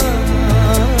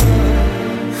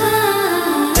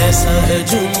ऐसा है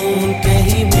जुनून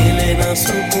कहीं मिले ना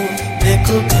सुकून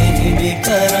देखो कहीं भी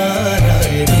करार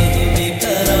आए कहीं भी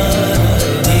करार आए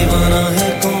दीवाना है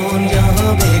कौन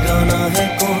यहाँ बेगाना है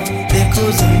कौन देखो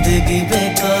जिंदगी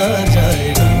बेकार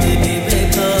जाए जिंदगी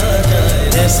बेकार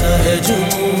जाए ऐसा है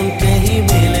जुनून कहीं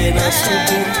मिले ना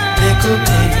सुकून देखो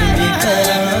कहीं भी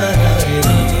करार आए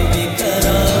कहीं भी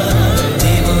करार आए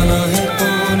दीवाना है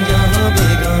कौन यहाँ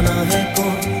बेगाना है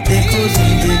कौन देखो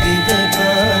जिंदगी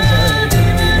बेकार जाए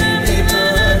जिंदगी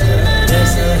बेकार जाए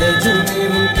ऐसा है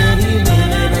जुनून कहीं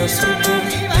मिले ना सुकून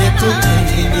देखो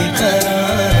कहीं भी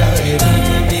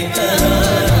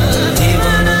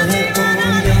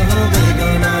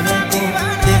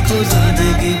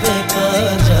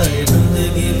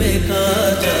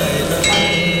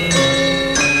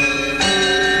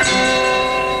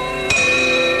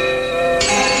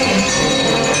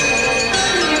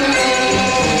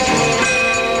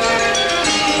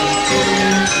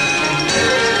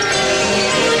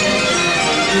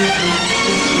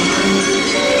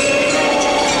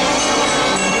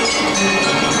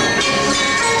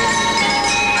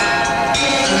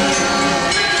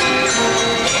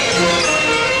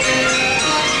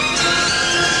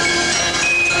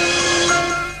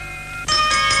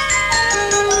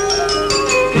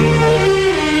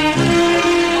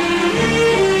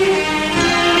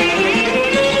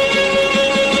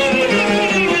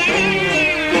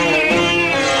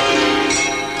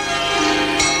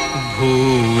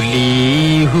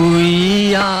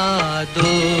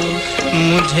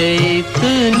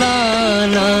इतना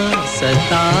ना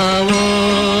सताओ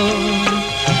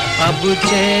अब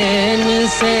चैन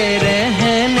से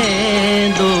रहने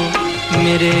दो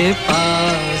मेरे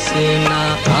पास ना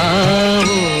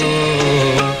आओ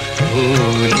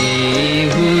भूली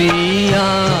हुई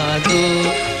यादों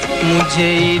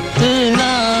मुझे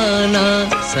इतना ना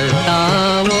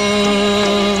सताओ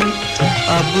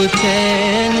अब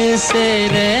चैन से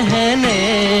रहने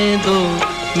दो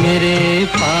मेरे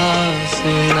पास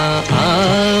ना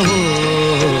आओ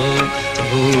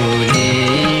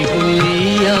भूली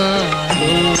हुई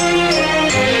यादों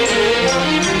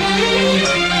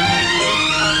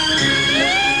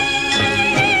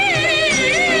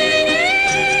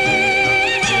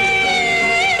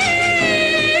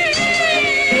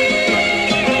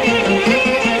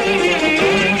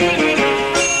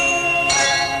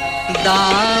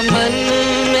दामन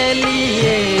में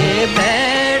लिए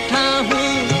बैठा हूँ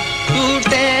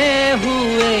टूटे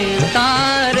हुए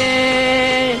तारे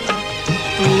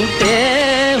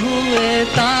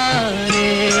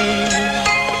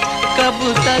कब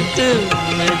तक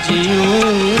मैं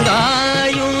जीऊँगा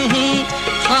यूं ही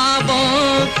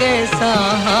ख्वाबों के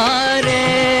सहारे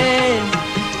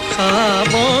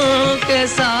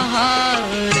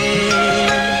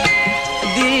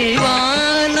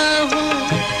दीवाना हूँ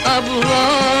अब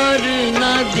और न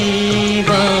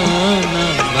दीवाना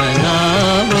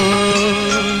बनाओ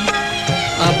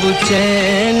अब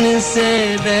चैन से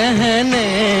रहने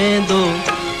दो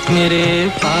मेरे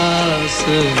पास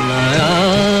न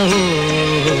आओ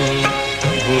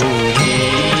भूली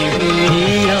हुई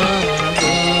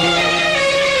यादों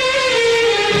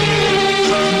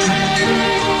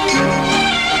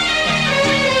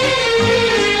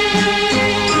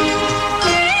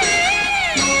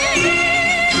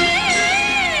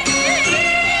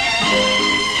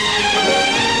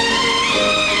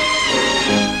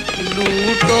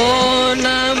लूटो न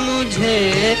मुझे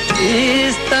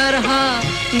इस तरह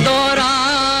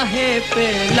दौराहे पे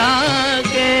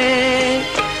लाके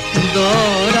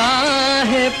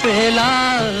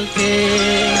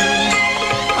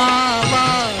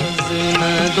आवाज न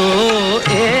दो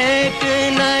एक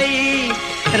नई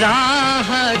राह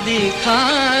दिखा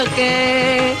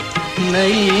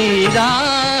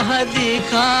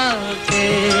के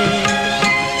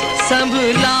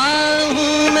संभला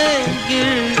हूँ मैं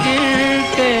गिर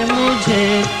के मुझे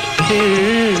फिर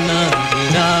न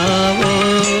गिराओ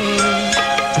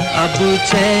अब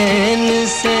चैन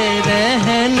से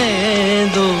रहने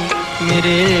दो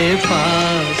मेरे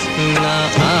पास ना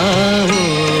आओ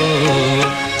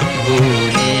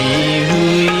भूली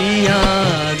हुई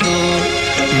यादों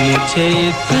मुझे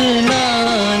इतना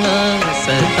ना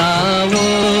सताओ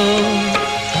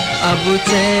अब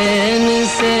चैन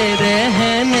से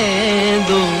रहने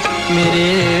दो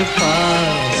मेरे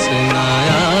पास ना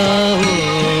आओ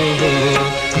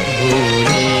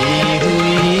भूली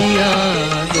हुई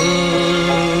यादों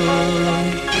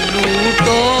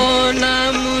लूटो न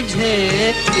मुझे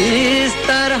इस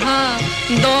तरह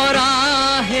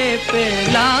दौराहे पे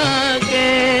लाके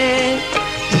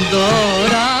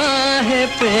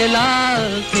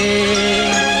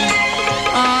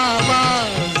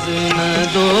आवाज न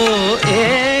दो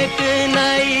एक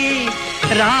नई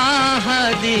राह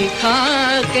दिखा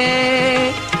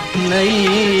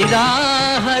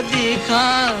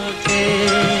के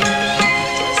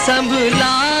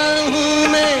संभला हूँ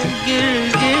मैं गिर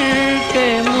के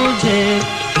मुझे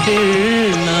फिर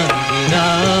न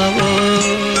गिराओ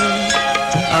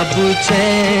अब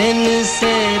चैन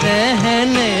से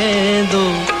रहने दो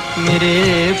मेरे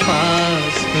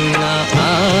पास ना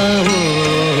आओ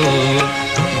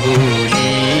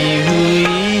भूली हुई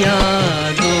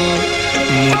यादों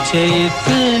मुझे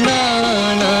इतना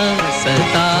ना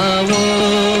सताओ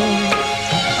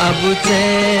अब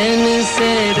चैन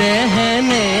से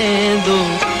रहने दो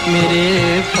मेरे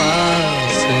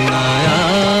पास ना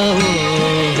आओ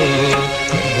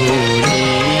भूली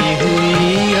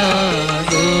हुई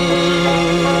यादों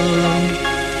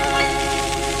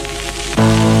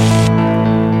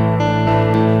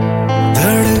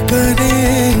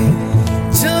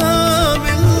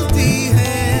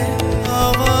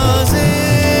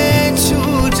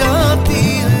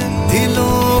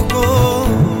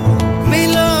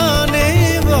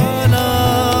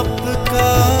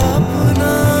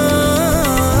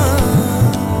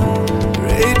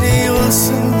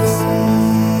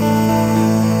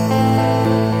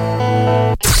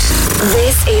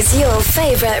is your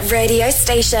favorite radio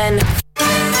station.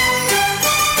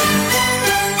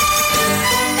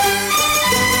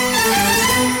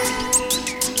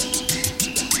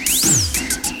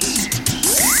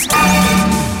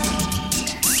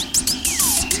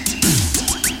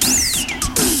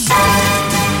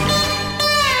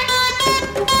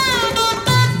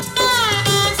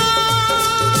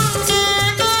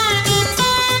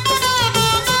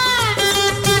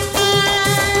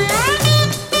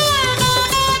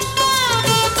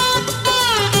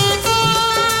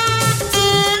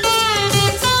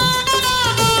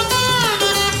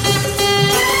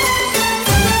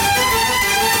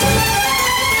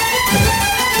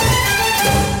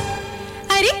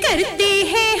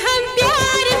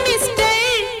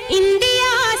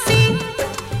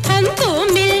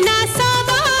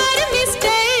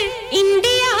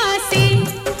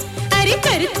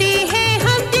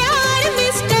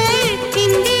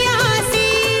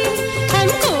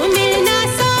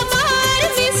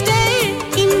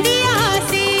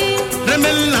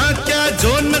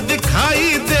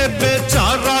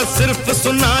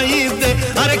 सुनाई दे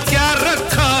अरे क्या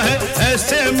रखा है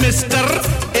ऐसे मिस्टर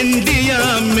इंडिया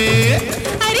में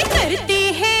अरे करते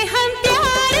हैं हम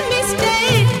प्यार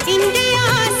मिस्टर इंडिया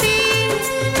से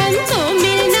हमको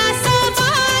मिलना सौ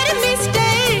बार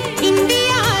मिस्टर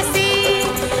इंडिया से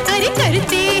अरे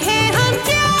करते हैं हम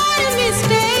प्यार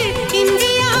मिस्टर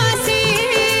इंडिया से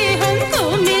हमको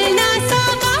मिलना सौ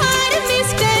बार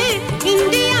मिस्टर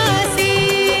इंडिया से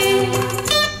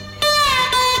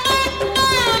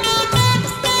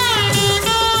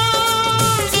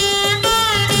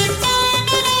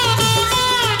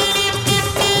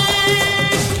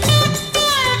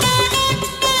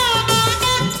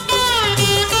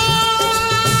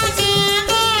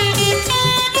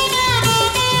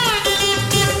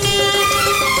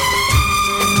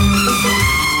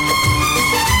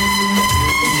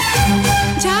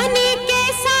जाने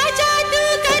कैसा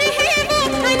जादूगर है वो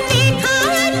अनदेखा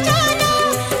अनजाना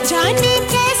जाने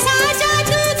कैसा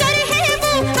जादूगर है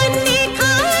वो अनदेखा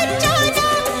अनजाना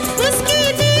उसकी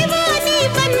दीवानी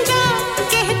बन जा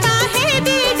कहता है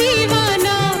दिल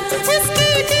दीवाना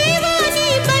उसकी दीवानी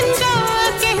बन जा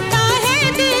कहता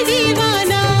है दिल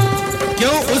दीवाना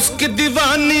क्यों उसकी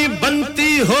दीवानी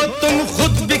बनती हो तुम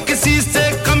खुद भी किसी से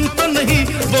कम तो नहीं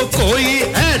वो कोई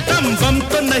एटम बम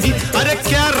तो नहीं अरे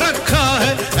क्या रखा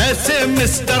है ऐसे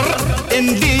मिस्टर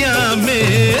इंडिया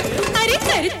में अरे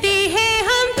करते हैं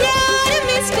हम प्यार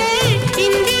मिस्टर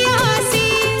इंडिया से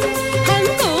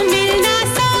हमको मिलना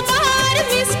सौ बार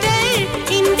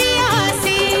मिस्टर इंडिया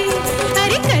से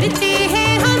अरे करते हैं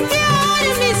हम प्यार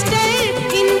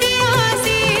मिस्टर इंडिया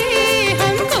से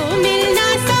हमको मिलना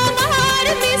सौ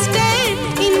बार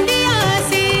मिस्टर इंडिया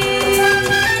से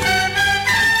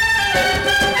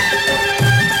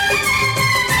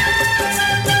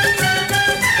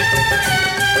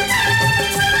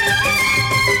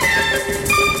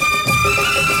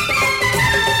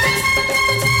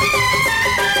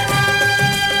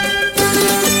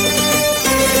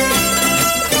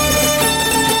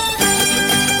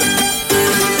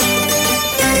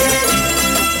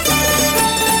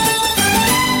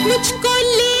मुझको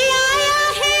ले आया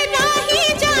है राही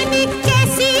जाने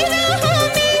कैसी राहों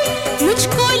में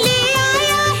मुझको ले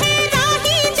आया है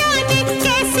राही जाने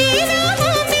कैसी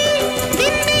राहों में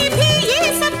दिन में भी ये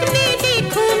सपने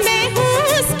देखूं मैं हूँ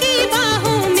उसकी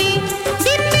बाहों में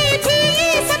दिन में भी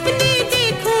ये सपने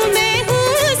देखूं मैं हूँ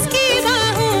उसकी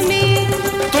बाहों में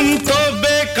तुम तो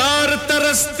बेकार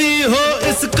तरसती हो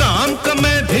इस काम का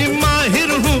मैं भी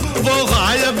माहिर हूँ वो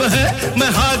गायब है मैं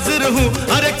हाजिर हूँ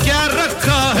अरे क्या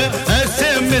रखा है ऐसे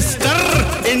मिस्टर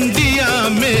इंडिया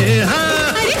में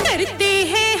हाँ अरे करते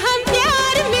हैं हम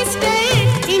प्यार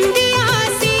मिस्टर इंडिया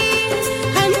से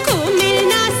हमको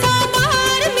मिलना सौ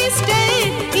बार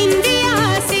मिस्टर इंडिया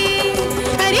से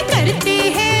अरे करते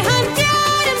हैं हम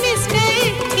प्यार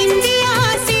मिस्टर इंडिया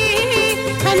से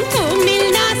हमको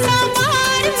मिलना सौ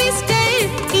बार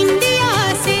मिस्टर इंडिया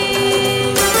से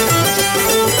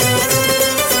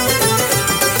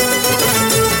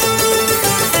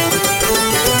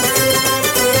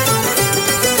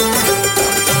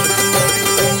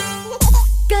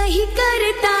कहीं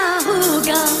करता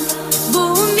होगा वो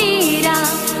मेरा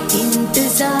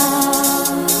इंतजार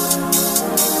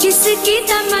किसकी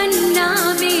तमन्ना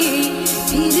में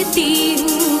फिरती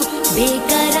हूँ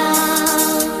बेकरार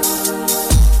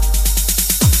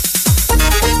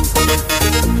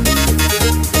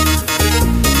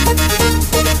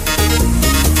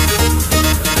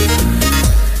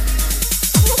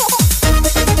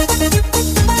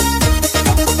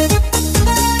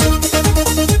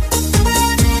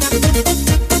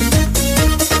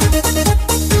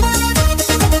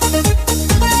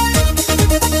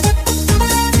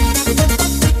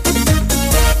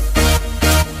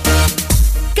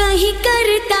कहीं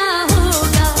करता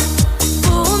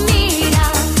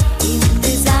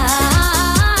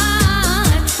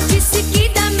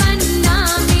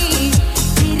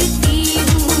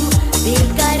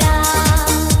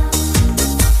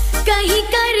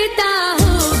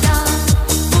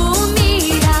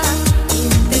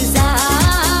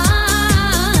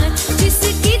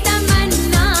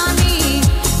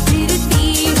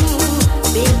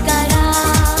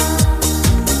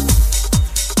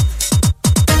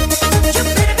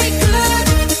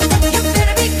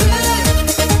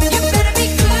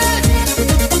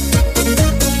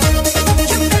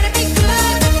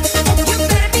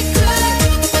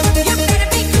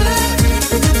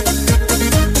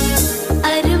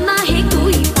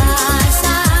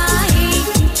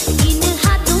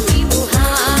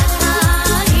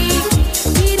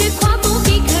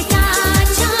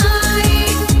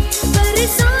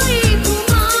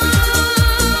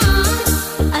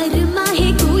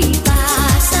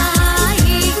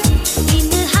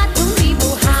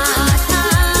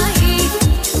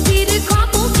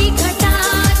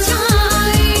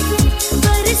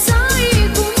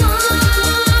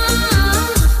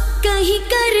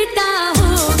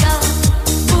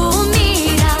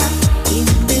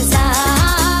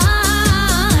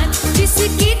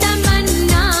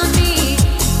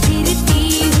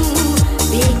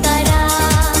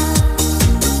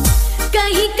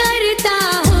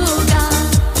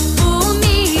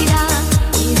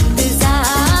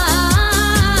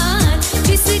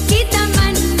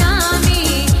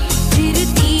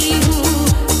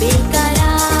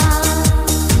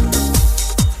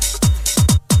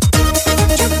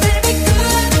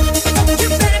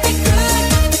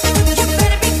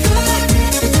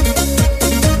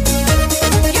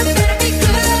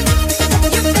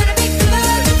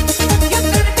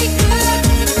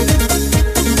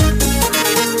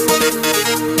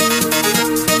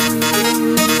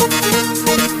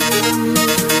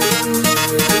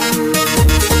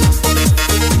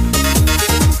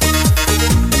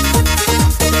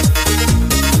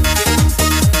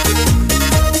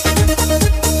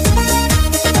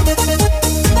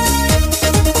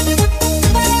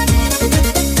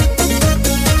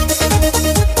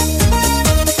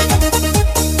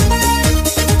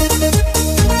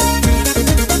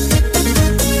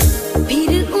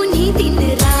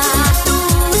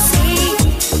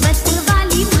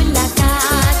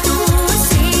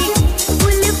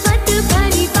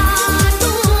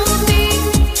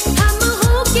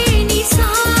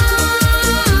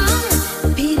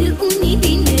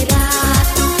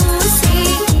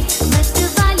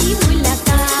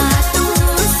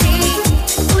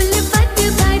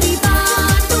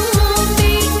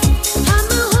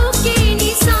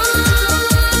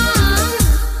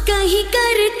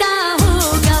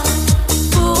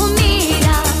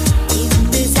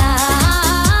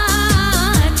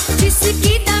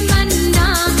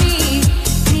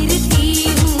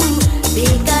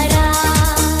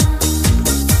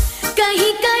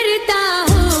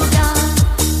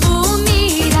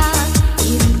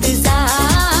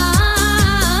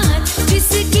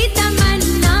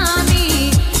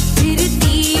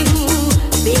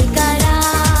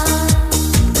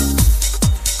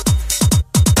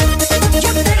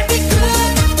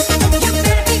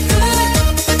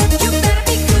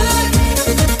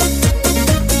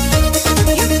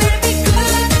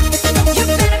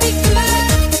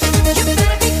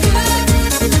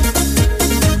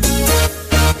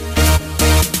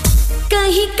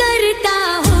कहीं करता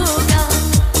होगा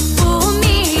वो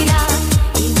मेरा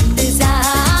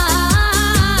इंतजार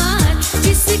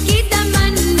जिसकी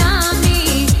तमन्ना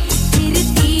में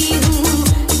फिरती हूँ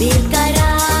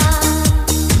बेकरार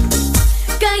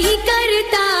कहीं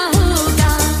करता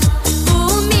होगा वो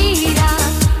मेरा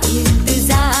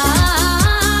इंतजार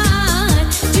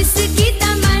जिसकी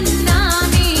तमन्ना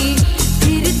में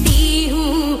फिरती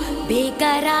हूँ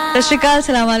बेकरार Shikal,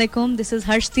 Assalamu alaikum. This is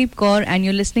Harshdeep Kaur and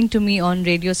you're listening to me on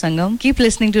Radio Sangam. Keep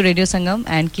listening to Radio Sangam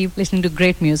and keep listening to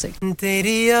great music.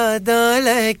 तेरी यादां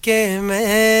लेके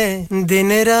मैं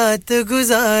दिन रात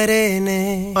गुजारे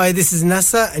ने. Hi, this is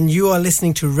Nasa and you are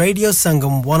listening to Radio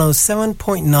Sangam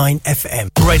 107.9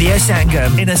 FM. Radio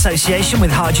Sangam in association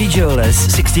with Haji Jewellers,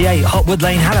 68 Hotwood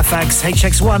Lane, Halifax,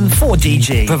 HX1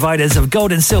 4DG. Providers of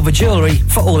gold and silver jewellery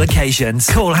for all occasions.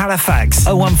 Call Halifax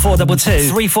 01422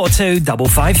 342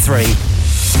 553.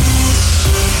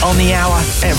 On the hour every